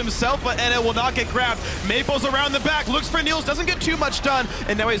Shields himself, but NL will not get grabbed. Maple's around the back, looks for Niels, doesn't get too much done,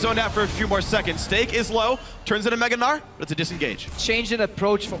 and now he's zoned out for a few more seconds. Stake is low, turns into Mega Gnar, but it's a disengage. Change in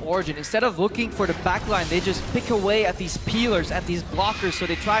approach for Origen. Instead of looking for the backline, they just pick away at these peelers, at these blockers, so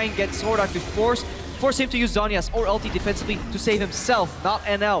they try and get SwordArt to force him to use Zhonya's or ulti defensively to save himself, not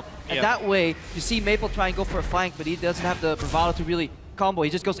NL. And that way, you see Maple try and go for a flank, but he doesn't have the bravado to really combo. He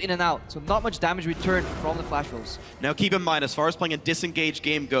just goes in and out. So not much damage returned from the Flash Wolves. Now keep in mind, as far as playing a disengaged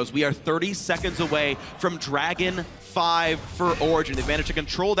game goes, we are 30 seconds away from Dragon 5 for Origen. They've managed to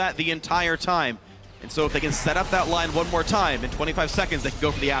control that the entire time. And so if they can set up that line one more time in 25 seconds, they can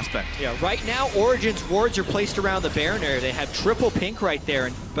go for the aspect. Yeah, right now Origen's wards are placed around the Baron area. They have triple pink right there,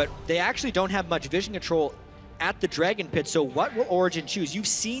 but they actually don't have much vision control at the Dragon Pit. So what will Origen choose? You've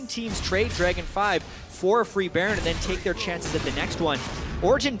seen teams trade Dragon 5 for a free Baron and then take their chances at the next one.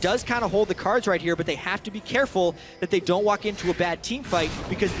 Origen does kind of hold the cards right here, but they have to be careful that they don't walk into a bad team fight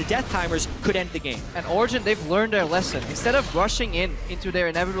because the death timers could end the game. And Origen, they've learned their lesson. Instead of rushing into their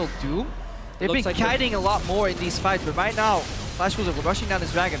inevitable doom, they've been kiting a lot more in these fights, but right now, Flash Wolves are rushing down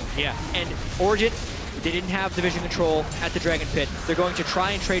this Dragon. Yeah, and Origen, they didn't have the vision control at the Dragon Pit. They're going to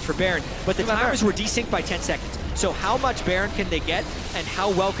try and trade for Baron, but the timers were desynced by 10 seconds. So how much Baron can they get, and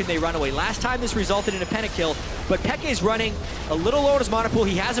how well can they run away? Last time this resulted in a pentakill, but Peke's running a little low on his mana pool.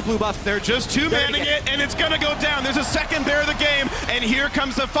 He has a blue buff. They're just two-manning it, and it's gonna go down. There's a second bear of the game, and here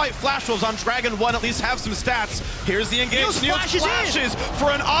comes the fight. Flash Wolves on Dragon 1 at least have some stats. Here's the engage. Niels flashes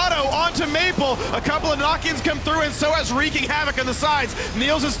for an auto onto Maple. A couple of knock-ins come through, and Soaz wreaking havoc on the sides.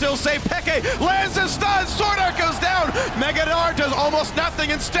 Niels is still safe. Peke lands a stun. SwordArt goes down. Gnar does almost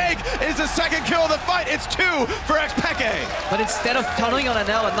nothing, and Stake is the second kill of the fight. It's 2 for xPeke. But instead of tunneling on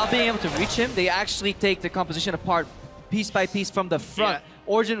NL and not being able to reach him, they actually take the composition apart piece by piece from the front. Yeah.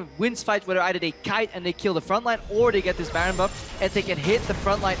 Origen wins fight whether either they kite and they kill the front line or they get this Baron buff and they can hit the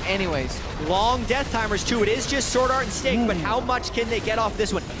front line anyways. Long death timers too. It is just SwordArt and Stake, but how much can they get off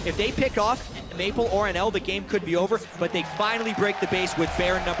this one? If they pick off Maple or NL, the game could be over, but they finally break the base with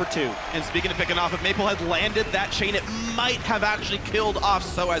Baron number 2. And speaking of picking off, if Maple had landed that chain, it might have actually killed off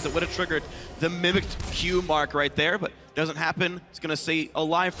Soaz. It would have triggered the mimicked Q mark right there, but doesn't happen. It's gonna stay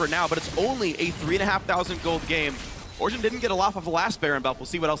alive for now, but it's only a 3,500 gold game. Origen didn't get a lot off the last Baron buff. We'll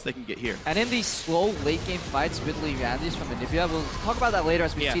see what else they can get here. And in these slow late game fights with Leandris from Anivia, we'll talk about that later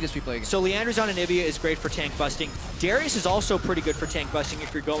as we see this replay again. So Leandris on Anivia is great for tank busting. Darius is also pretty good for tank busting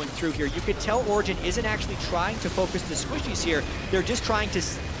if you're going through here. You could tell Origen isn't actually trying to focus the squishies here. They're just trying to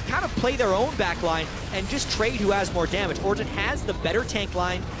kind of play their own backline and just trade who has more damage. Origen has the better tank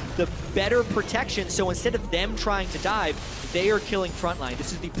line, the better protection, so instead of them trying to dive, they are killing frontline.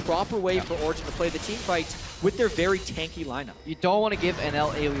 This is the proper way for Origen to play the team fights with their very tanky lineup. You don't want to give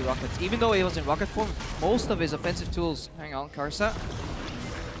NL AoE rockets. Even though he was in rocket form, most of his offensive tools, hang on, Karsa.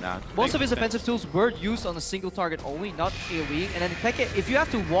 Most of his offensive tools were used on a single target only, not AoE. And then Peke, if you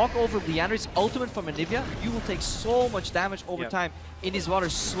have to walk over Leandris' ultimate from Anivia, you will take so much damage over time in these rather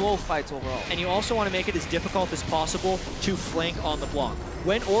slow fights overall. And you also want to make it as difficult as possible to flank on LeBlanc.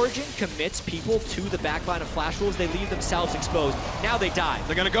 When Origen commits people to the backline of Flash Wolves, they leave themselves exposed. Now they dive.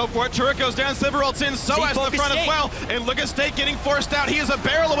 They're going to go for it. Turret goes down. Sivir ults in. Soaz in the front as well. And look at Stake getting forced out. He is a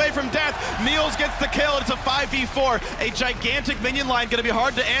barrel away from death. Niels gets the kill. It's a 5v4. A gigantic minion line. Going to be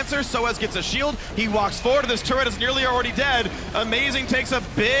hard to answer. Soaz gets a shield. He walks forward. This turret is nearly already dead. Amazing takes a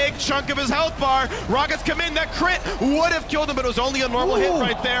big chunk of his health bar. Rockets come in. That crit would have killed him, but it was only a normal hit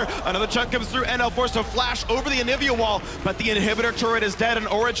right there. Another chunk comes through. NL forced to flash over the Anivia wall, but the inhibitor turret is dead, and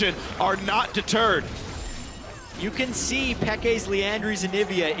Origen are not deterred. You can see Peke's Leandris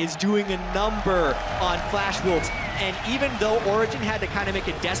Anivia is doing a number on Flash Wolves. And even though Origen had to kind of make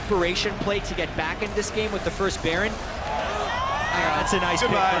a desperation play to get back in this game with the first Baron, that's a nice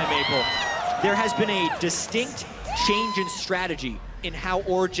pick by Maple. There has been a distinct change in strategy in how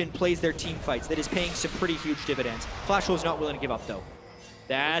Origen plays their team fights that is paying some pretty huge dividends. Flash Wolves not willing to give up though.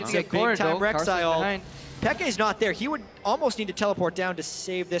 That's a big time Rek'Sai. Peke is not there. He would almost need to teleport down to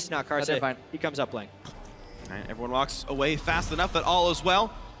save this now, Karsa. He comes up lane. All right, everyone walks away fast enough that all is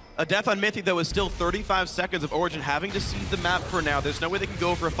well. A death on Mithy, though, is still 35 seconds of Origen having to cede the map for now. There's no way they can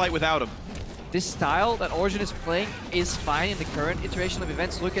go for a fight without him. This style that Origen is playing is fine in the current iteration of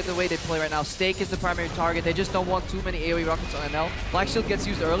events. Look at the way they play right now. Stake is the primary target. They just don't want too many AoE rockets on NL. Black Shield gets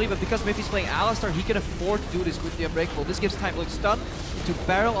used early, but because Mithy's playing Alistar, he can afford to do this with the Unbreakable. This gives time. Look, stun into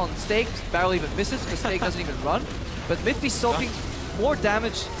barrel on Stake. Barrel even misses because Stake doesn't even run. But Mithy's soaking more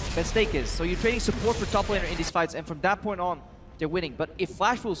damage than Stake is. So you're trading support for top laner in these fights, and from that point on, they're winning. But if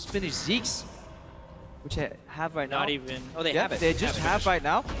Flash Wolves finish Zeke's, which they have right now. Not even. Oh, they have it. They just have right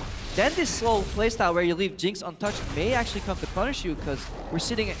now. Then this slow playstyle where you leave Jinx untouched may actually come to punish you, because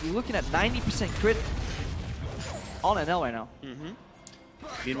you're looking at 90% crit on NL right now.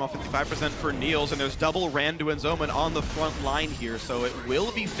 Meanwhile, 55% for Niels, and there's double Randuin's Omen on the front line here, so it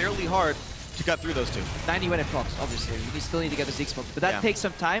will be fairly hard to cut through those two. 90 when it procs, obviously. You still need to get the Zeke smoke, but that takes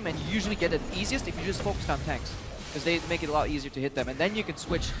some time, and you usually get it easiest if you just focus on tanks, because they make it a lot easier to hit them, and then you can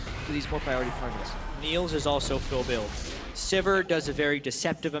switch to these more priority targets. Niels is also full build. Sivir does a very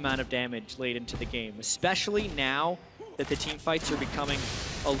deceptive amount of damage late into the game, especially now that the team fights are becoming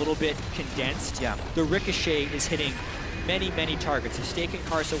a little bit condensed. The Ricochet is hitting many, many targets. If Stake and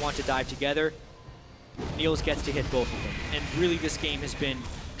Karsa want to dive together, Niels gets to hit both of them. And really, this game has been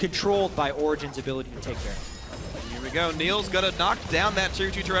controlled by Origen's ability to take care of it. Here we go. Niels gonna knock down that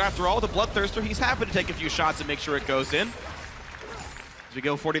tier 2 turret. After all, the Bloodthirster, he's happy to take a few shots and make sure it goes in. As we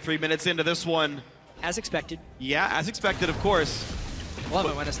go 43 minutes into this one. As expected. Yeah, as expected, of course. Love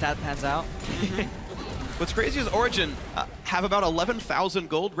it when a stat pans out. What's crazy is Origen have about 11,000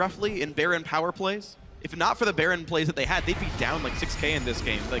 gold, roughly, in Baron power plays. If not for the Baron plays that they had, they'd be down like 6K in this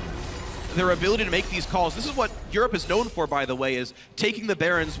game. Like, their ability to make these calls. This is what Europe is known for, by the way, is taking the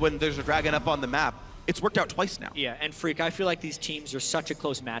Barons when there's a dragon up on the map. It's worked out twice now. Yeah, and Phreak, I feel like these teams are such a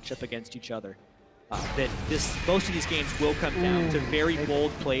close matchup against each other. that most of these games will come down to very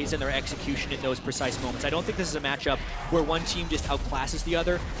bold plays and their execution in those precise moments. I don't think this is a matchup where one team just outclasses the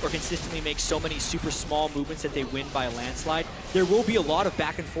other or consistently makes so many super small movements that they win by a landslide. There will be a lot of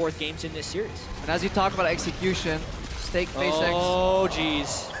back and forth games in this series. And as you talk about execution, Stake face X. Oh,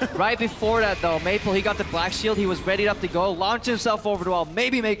 jeez. Right before that, though, Maple, he got the black shield. He was ready up to go, launched himself over the wall,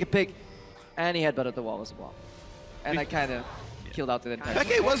 maybe make a pick, and he headbutted the wall as well. And I kind of killed out the entire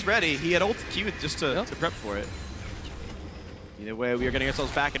xPeke was ready. He had ult Q just to prep for it. Either way, we are getting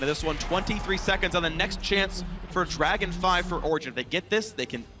ourselves back into this one. 23 seconds on the next chance for Dragon 5 for Origen. If they get this, they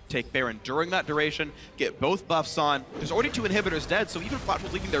can take Baron during that duration, get both buffs on. There's already 2 inhibitors dead, so even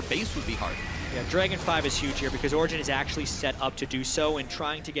Flatwolves leaving their base would be hard. Yeah, Dragon 5 is huge here because Origen is actually set up to do so, and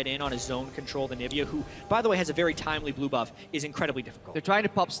trying to get in on a zone-controlled Anivia, who, by the way, has a very timely blue buff, is incredibly difficult. They're trying to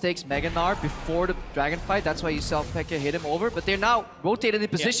pop Stakes Mega Gnar before the Dragon fight. That's why you saw xPeke hit him over, but they're now rotated in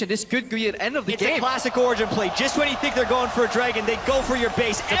position. Yeah. This could be the end of the game. It's a classic Origen play. Just when you think they're going for a Dragon, they go for your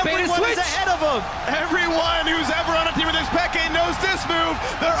base. Everyone is ahead of them! Everyone who's ever on a team with xPeke knows this move.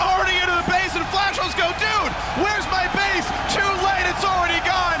 They're already into the base, and Flashos go, dude, where's my base? Too late, it's already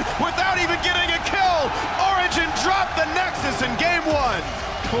gone, without even getting a kill. Origen dropped the Nexus in game 1.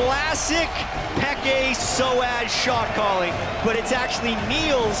 Classic Peke Soaz shot calling, but it's actually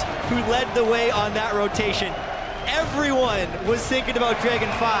Niels who led the way on that rotation. Everyone was thinking about Dragon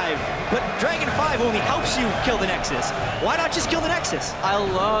 5, but Dragon 5 only helps you kill the Nexus. Why not just kill the Nexus? I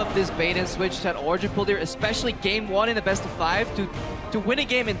love this bait and switch that Origen pulled here, especially game 1 in the best of 5. To win a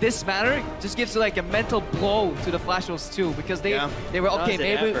game in this manner just gives like a mental blow to the Flashwolves too, because they were, okay,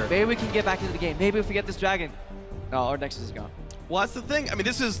 maybe we can get back into the game. Maybe if we get this Dragon. No, our Nexus is gone. Well, that's the thing. I mean,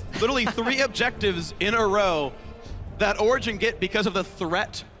 this is literally 3 objectives in a row that Origen get because of the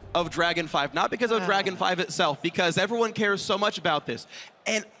threat of Dragon 5, not because of Dragon 5 itself, because everyone cares so much about this.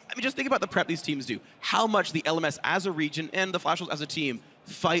 And I mean, just think about the prep these teams do. How much the LMS as a region and the Flashwolves as a team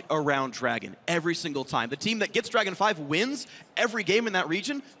fight around Dragon every single time. The team that gets Dragon 5 wins every game in that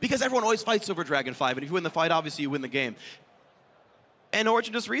region because everyone always fights over Dragon 5. And if you win the fight, obviously you win the game. And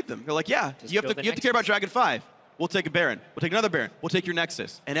Origen just read them. They're like, yeah, you have to care about Dragon 5. We'll take a Baron. We'll take another Baron. We'll take your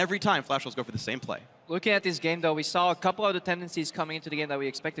Nexus. And every time, Flashwolves go for the same play. Looking at this game, though, we saw a couple of the tendencies coming into the game that we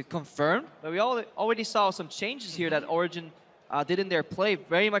expected confirmed. But we already saw some changes here that Origen did in their play.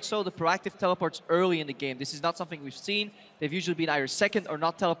 Very much so the proactive teleports early in the game. This is not something we've seen. They've usually been either second or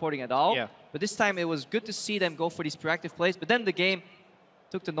not teleporting at all. Yeah. But this time, it was good to see them go for these proactive plays. But then the game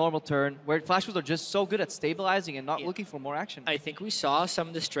took the normal turn, where Flashwolves are just so good at stabilizing and not looking for more action. I think we saw some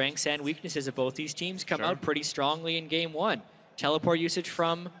of the strengths and weaknesses of both these teams come out pretty strongly in game 1. Teleport usage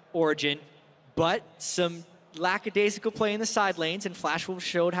from Origen, but some lackadaisical play in the side lanes, and Flashwolves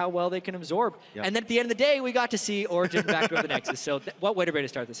showed how well they can absorb. Yep. And then at the end of the day, we got to see Origen back over the Nexus. So what way to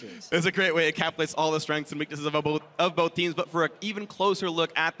start the series? It's a great way. It encapsulates all the strengths and weaknesses of both teams. But for an even closer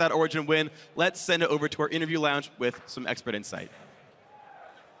look at that Origen win, let's send it over to our interview lounge with some expert insight.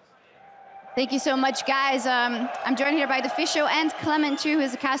 Thank you so much, guys. I'm joined here by the Fisho and Clement too, who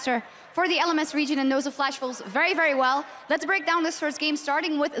is a caster for the LMS region and knows the Flashwolves very, very well. Let's break down this first game,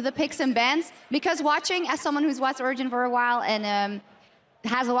 starting with the picks and bans. Because watching, as someone who's watched Origen for a while and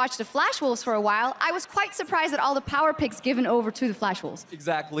has watched the Flashwolves for a while, I was quite surprised at all the power picks given over to the Flashwolves.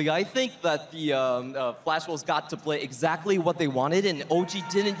 Exactly. I think that the Flashwolves got to play exactly what they wanted, and OG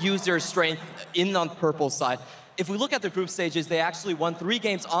didn't use their strength on purple side. If we look at the group stages, they actually won 3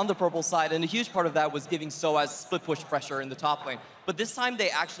 games on the purple side, and a huge part of that was giving Soaz split push pressure in the top lane. But this time, they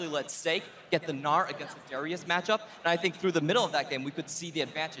actually let Stake get the Gnar against the Darius matchup, and I think through the middle of that game, we could see the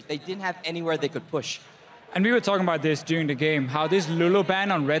advantage. They didn't have anywhere they could push. And we were talking about this during the game, how this Lulu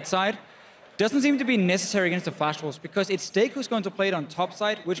ban on red side doesn't seem to be necessary against the Flashwolves, because it's Stake who's going to play it on top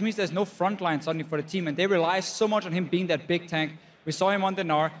side, which means there's no front line suddenly for the team, and they rely so much on him being that big tank. We saw him on the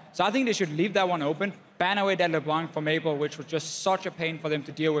Gnar, so I think they should leave that one open, ban away that LeBlanc for Maple, which was just such a pain for them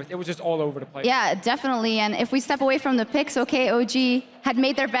to deal with. It was just all over the place. Yeah, definitely. And if we step away from the picks, okay, OG had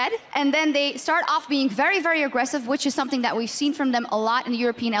made their bed, and then they start off being very, very aggressive, which is something that we've seen from them a lot in the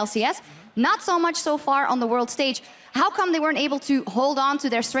European LCS. Not so much so far on the world stage. How come they weren't able to hold on to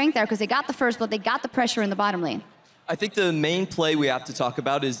their strength there? Because they got the first, but they got the pressure in the bottom lane. I think the main play we have to talk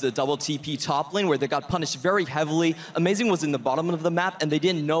about is the double TP top lane, where they got punished very heavily. Amazing was in the bottom of the map, and they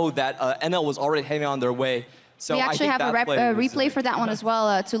didn't know that NL was already heading on their way. So we actually have a replay for that one as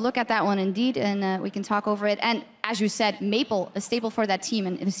well, to look at that one indeed, and we can talk over it. And as you said, Maple, a staple for that team,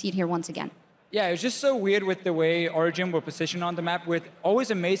 and to see it here once again. Yeah, it was just so weird with the way Origen were positioned on the map, with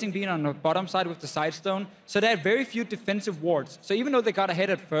always amazing being on the bottom side with the side stone. So they had very few defensive wards. So even though they got ahead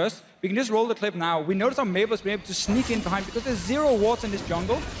at first, we can just roll the clip now. We notice how Maple's been able to sneak in behind because there's 0 wards in this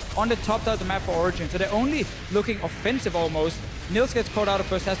jungle on the top side of the map for Origen. So they're only looking offensive almost. Niels gets caught out at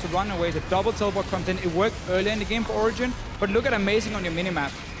first, has to run away. The double teleport comes in. It worked earlier in the game for Origen, but look at amazing on your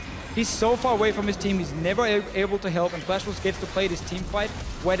minimap. He's so far away from his team, he's never able to help, and FlashWolves gets to play this team fight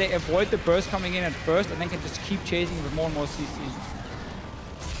where they avoid the burst coming in at first and then can just keep chasing with more and more CC.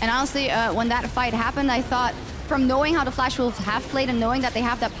 And honestly, when that fight happened, I thought, from knowing how the FlashWolves have played and knowing that they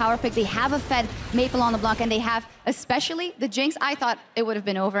have that power pick, they have a fed Maple on the block, and they have especially the Jinx, I thought it would have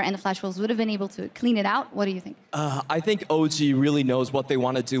been over and the FlashWolves would have been able to clean it out. What do you think? I think OG really knows what they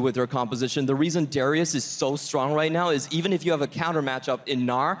want to do with their composition. The reason Darius is so strong right now is even if you have a counter matchup in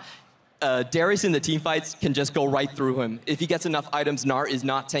Gnar, Darius in the team fights can just go right through him. If he gets enough items, Gnar is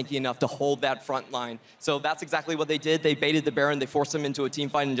not tanky enough to hold that front line. So that's exactly what they did. They baited the Baron, they forced him into a team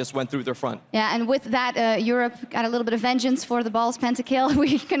fight and just went through their front. Yeah, and with that, Europe got a little bit of vengeance for the Balls pentakill.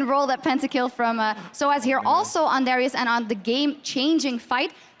 We can roll that pentakill from Soaz here, also on Darius and on the game-changing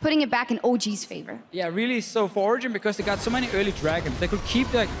fight, putting it back in OG's favor. Yeah, really, so for Origen, because they got so many early dragons, they could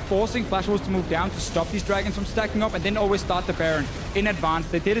keep like forcing FlashWolves to move down to stop these dragons from stacking up and then always start the Baron in advance.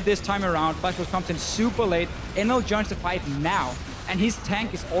 They did it this time around. FlashWolves comes in super late. Enel joins the fight now, and his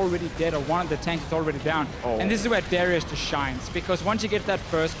tank is already dead, or one of the tanks is already down. Oh. And this is where Darius just shines, because once you get that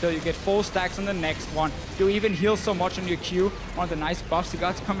first kill, you get 4 stacks on the next one. You even heal so much on your Q. One of the nice buffs you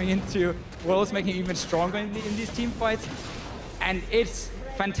got coming into Worlds, making you even stronger in these team fights. And it's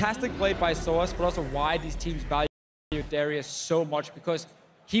fantastic play by Soaz, but also why these teams value Darius so much, because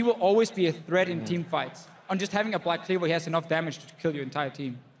he will always be a threat in team fights. On just having a Black Cleaver, he has enough damage to kill your entire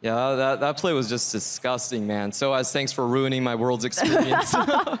team. Yeah, that play was just disgusting, man. Soaz, thanks for ruining my Worlds experience.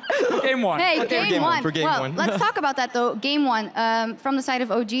 Game 1. Hey, game one. For game well, one. Let's talk about that though. Game 1, from the side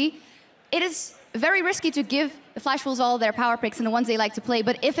of OG, it is very risky to give the FlashWolves all their power picks and the ones they like to play,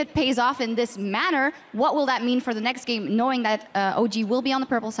 but if it pays off in this manner, what will that mean for the next game, knowing that OG will be on the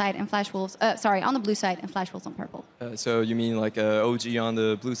purple side and FlashWolves, on the blue side and FlashWolves on purple? So you mean like OG on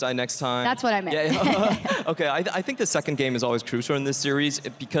the blue side next time? That's what I meant. Yeah. Okay, I think the second game is always crucial in this series,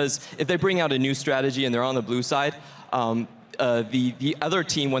 because if they bring out a new strategy and they're on the blue side, the other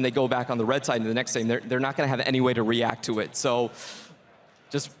team, when they go back on the red side in the next game, they're not going to have any way to react to it. So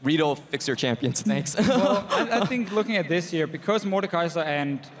just Rito, fix your champions, thanks. Well, I think looking at this here, because Mordekaiser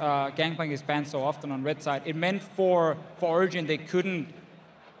and Gangplank is banned so often on red side, it meant for Origen they couldn't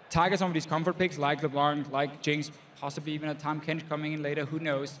target some of these comfort picks like LeBlanc, like Jinx, possibly even a Tahm Kench coming in later, who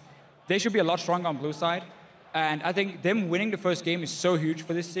knows. They should be a lot stronger on blue side. And I think them winning the first game is so huge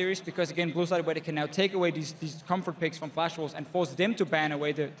for this series, because again, blue side where they can now take away these comfort picks from FlashWolves and force them to ban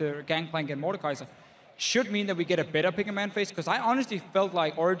away the Gangplank and Mordekaiser, should mean that we get a better pick and ban phase, because I honestly felt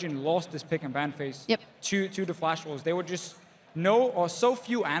like Origen lost this pick and ban phase to the FlashWolves. They were just so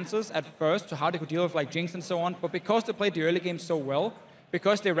few answers at first to how they could deal with like Jinx and so on, but because they played the early game so well,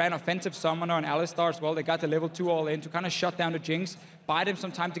 because they ran offensive Summoner and Alistar as well, they got the level 2 all in to kind of shut down the Jinx, buy them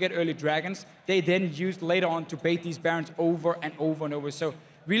some time to get early dragons. They then used later on to bait these Barons over and over and over. So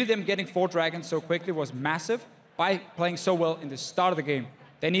really them getting 4 dragons so quickly was massive by playing so well in the start of the game.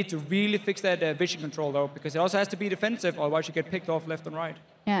 They need to really fix that vision control, though, because it also has to be defensive, otherwise you get picked off left and right.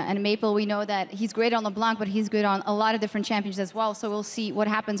 Yeah, and Maple, we know that he's great on LeBlanc, but he's good on a lot of different champions as well, so we'll see what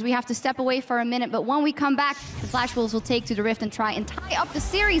happens. We have to step away for a minute, but when we come back, the FlashWolves will take to the Rift and try and tie up the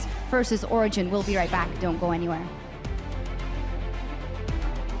series versus Origen. We'll be right back. Don't go anywhere.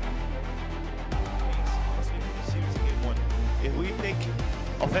 If we pick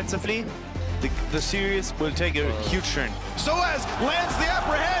offensively, the series will take a huge turn. Soaz lands the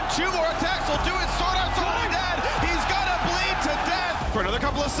upper hand. 2 more attacks will do it. SwordArt's already dead. He's gonna bleed to death for another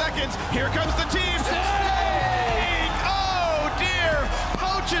couple of seconds. Here comes the team. Snake! Oh dear!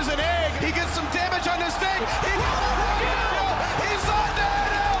 Poaches an egg. He gets some damage on his snake. He's on there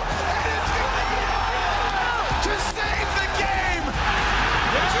now, and it's gonna to save the game.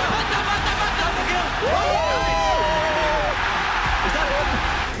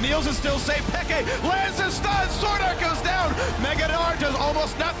 Niels is still safe. Peke lands his stun. SwordArt goes down. Gnar does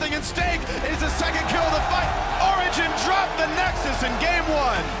almost nothing, and Stake is the second kill of the fight. Origen dropped the Nexus in game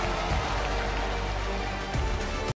 1.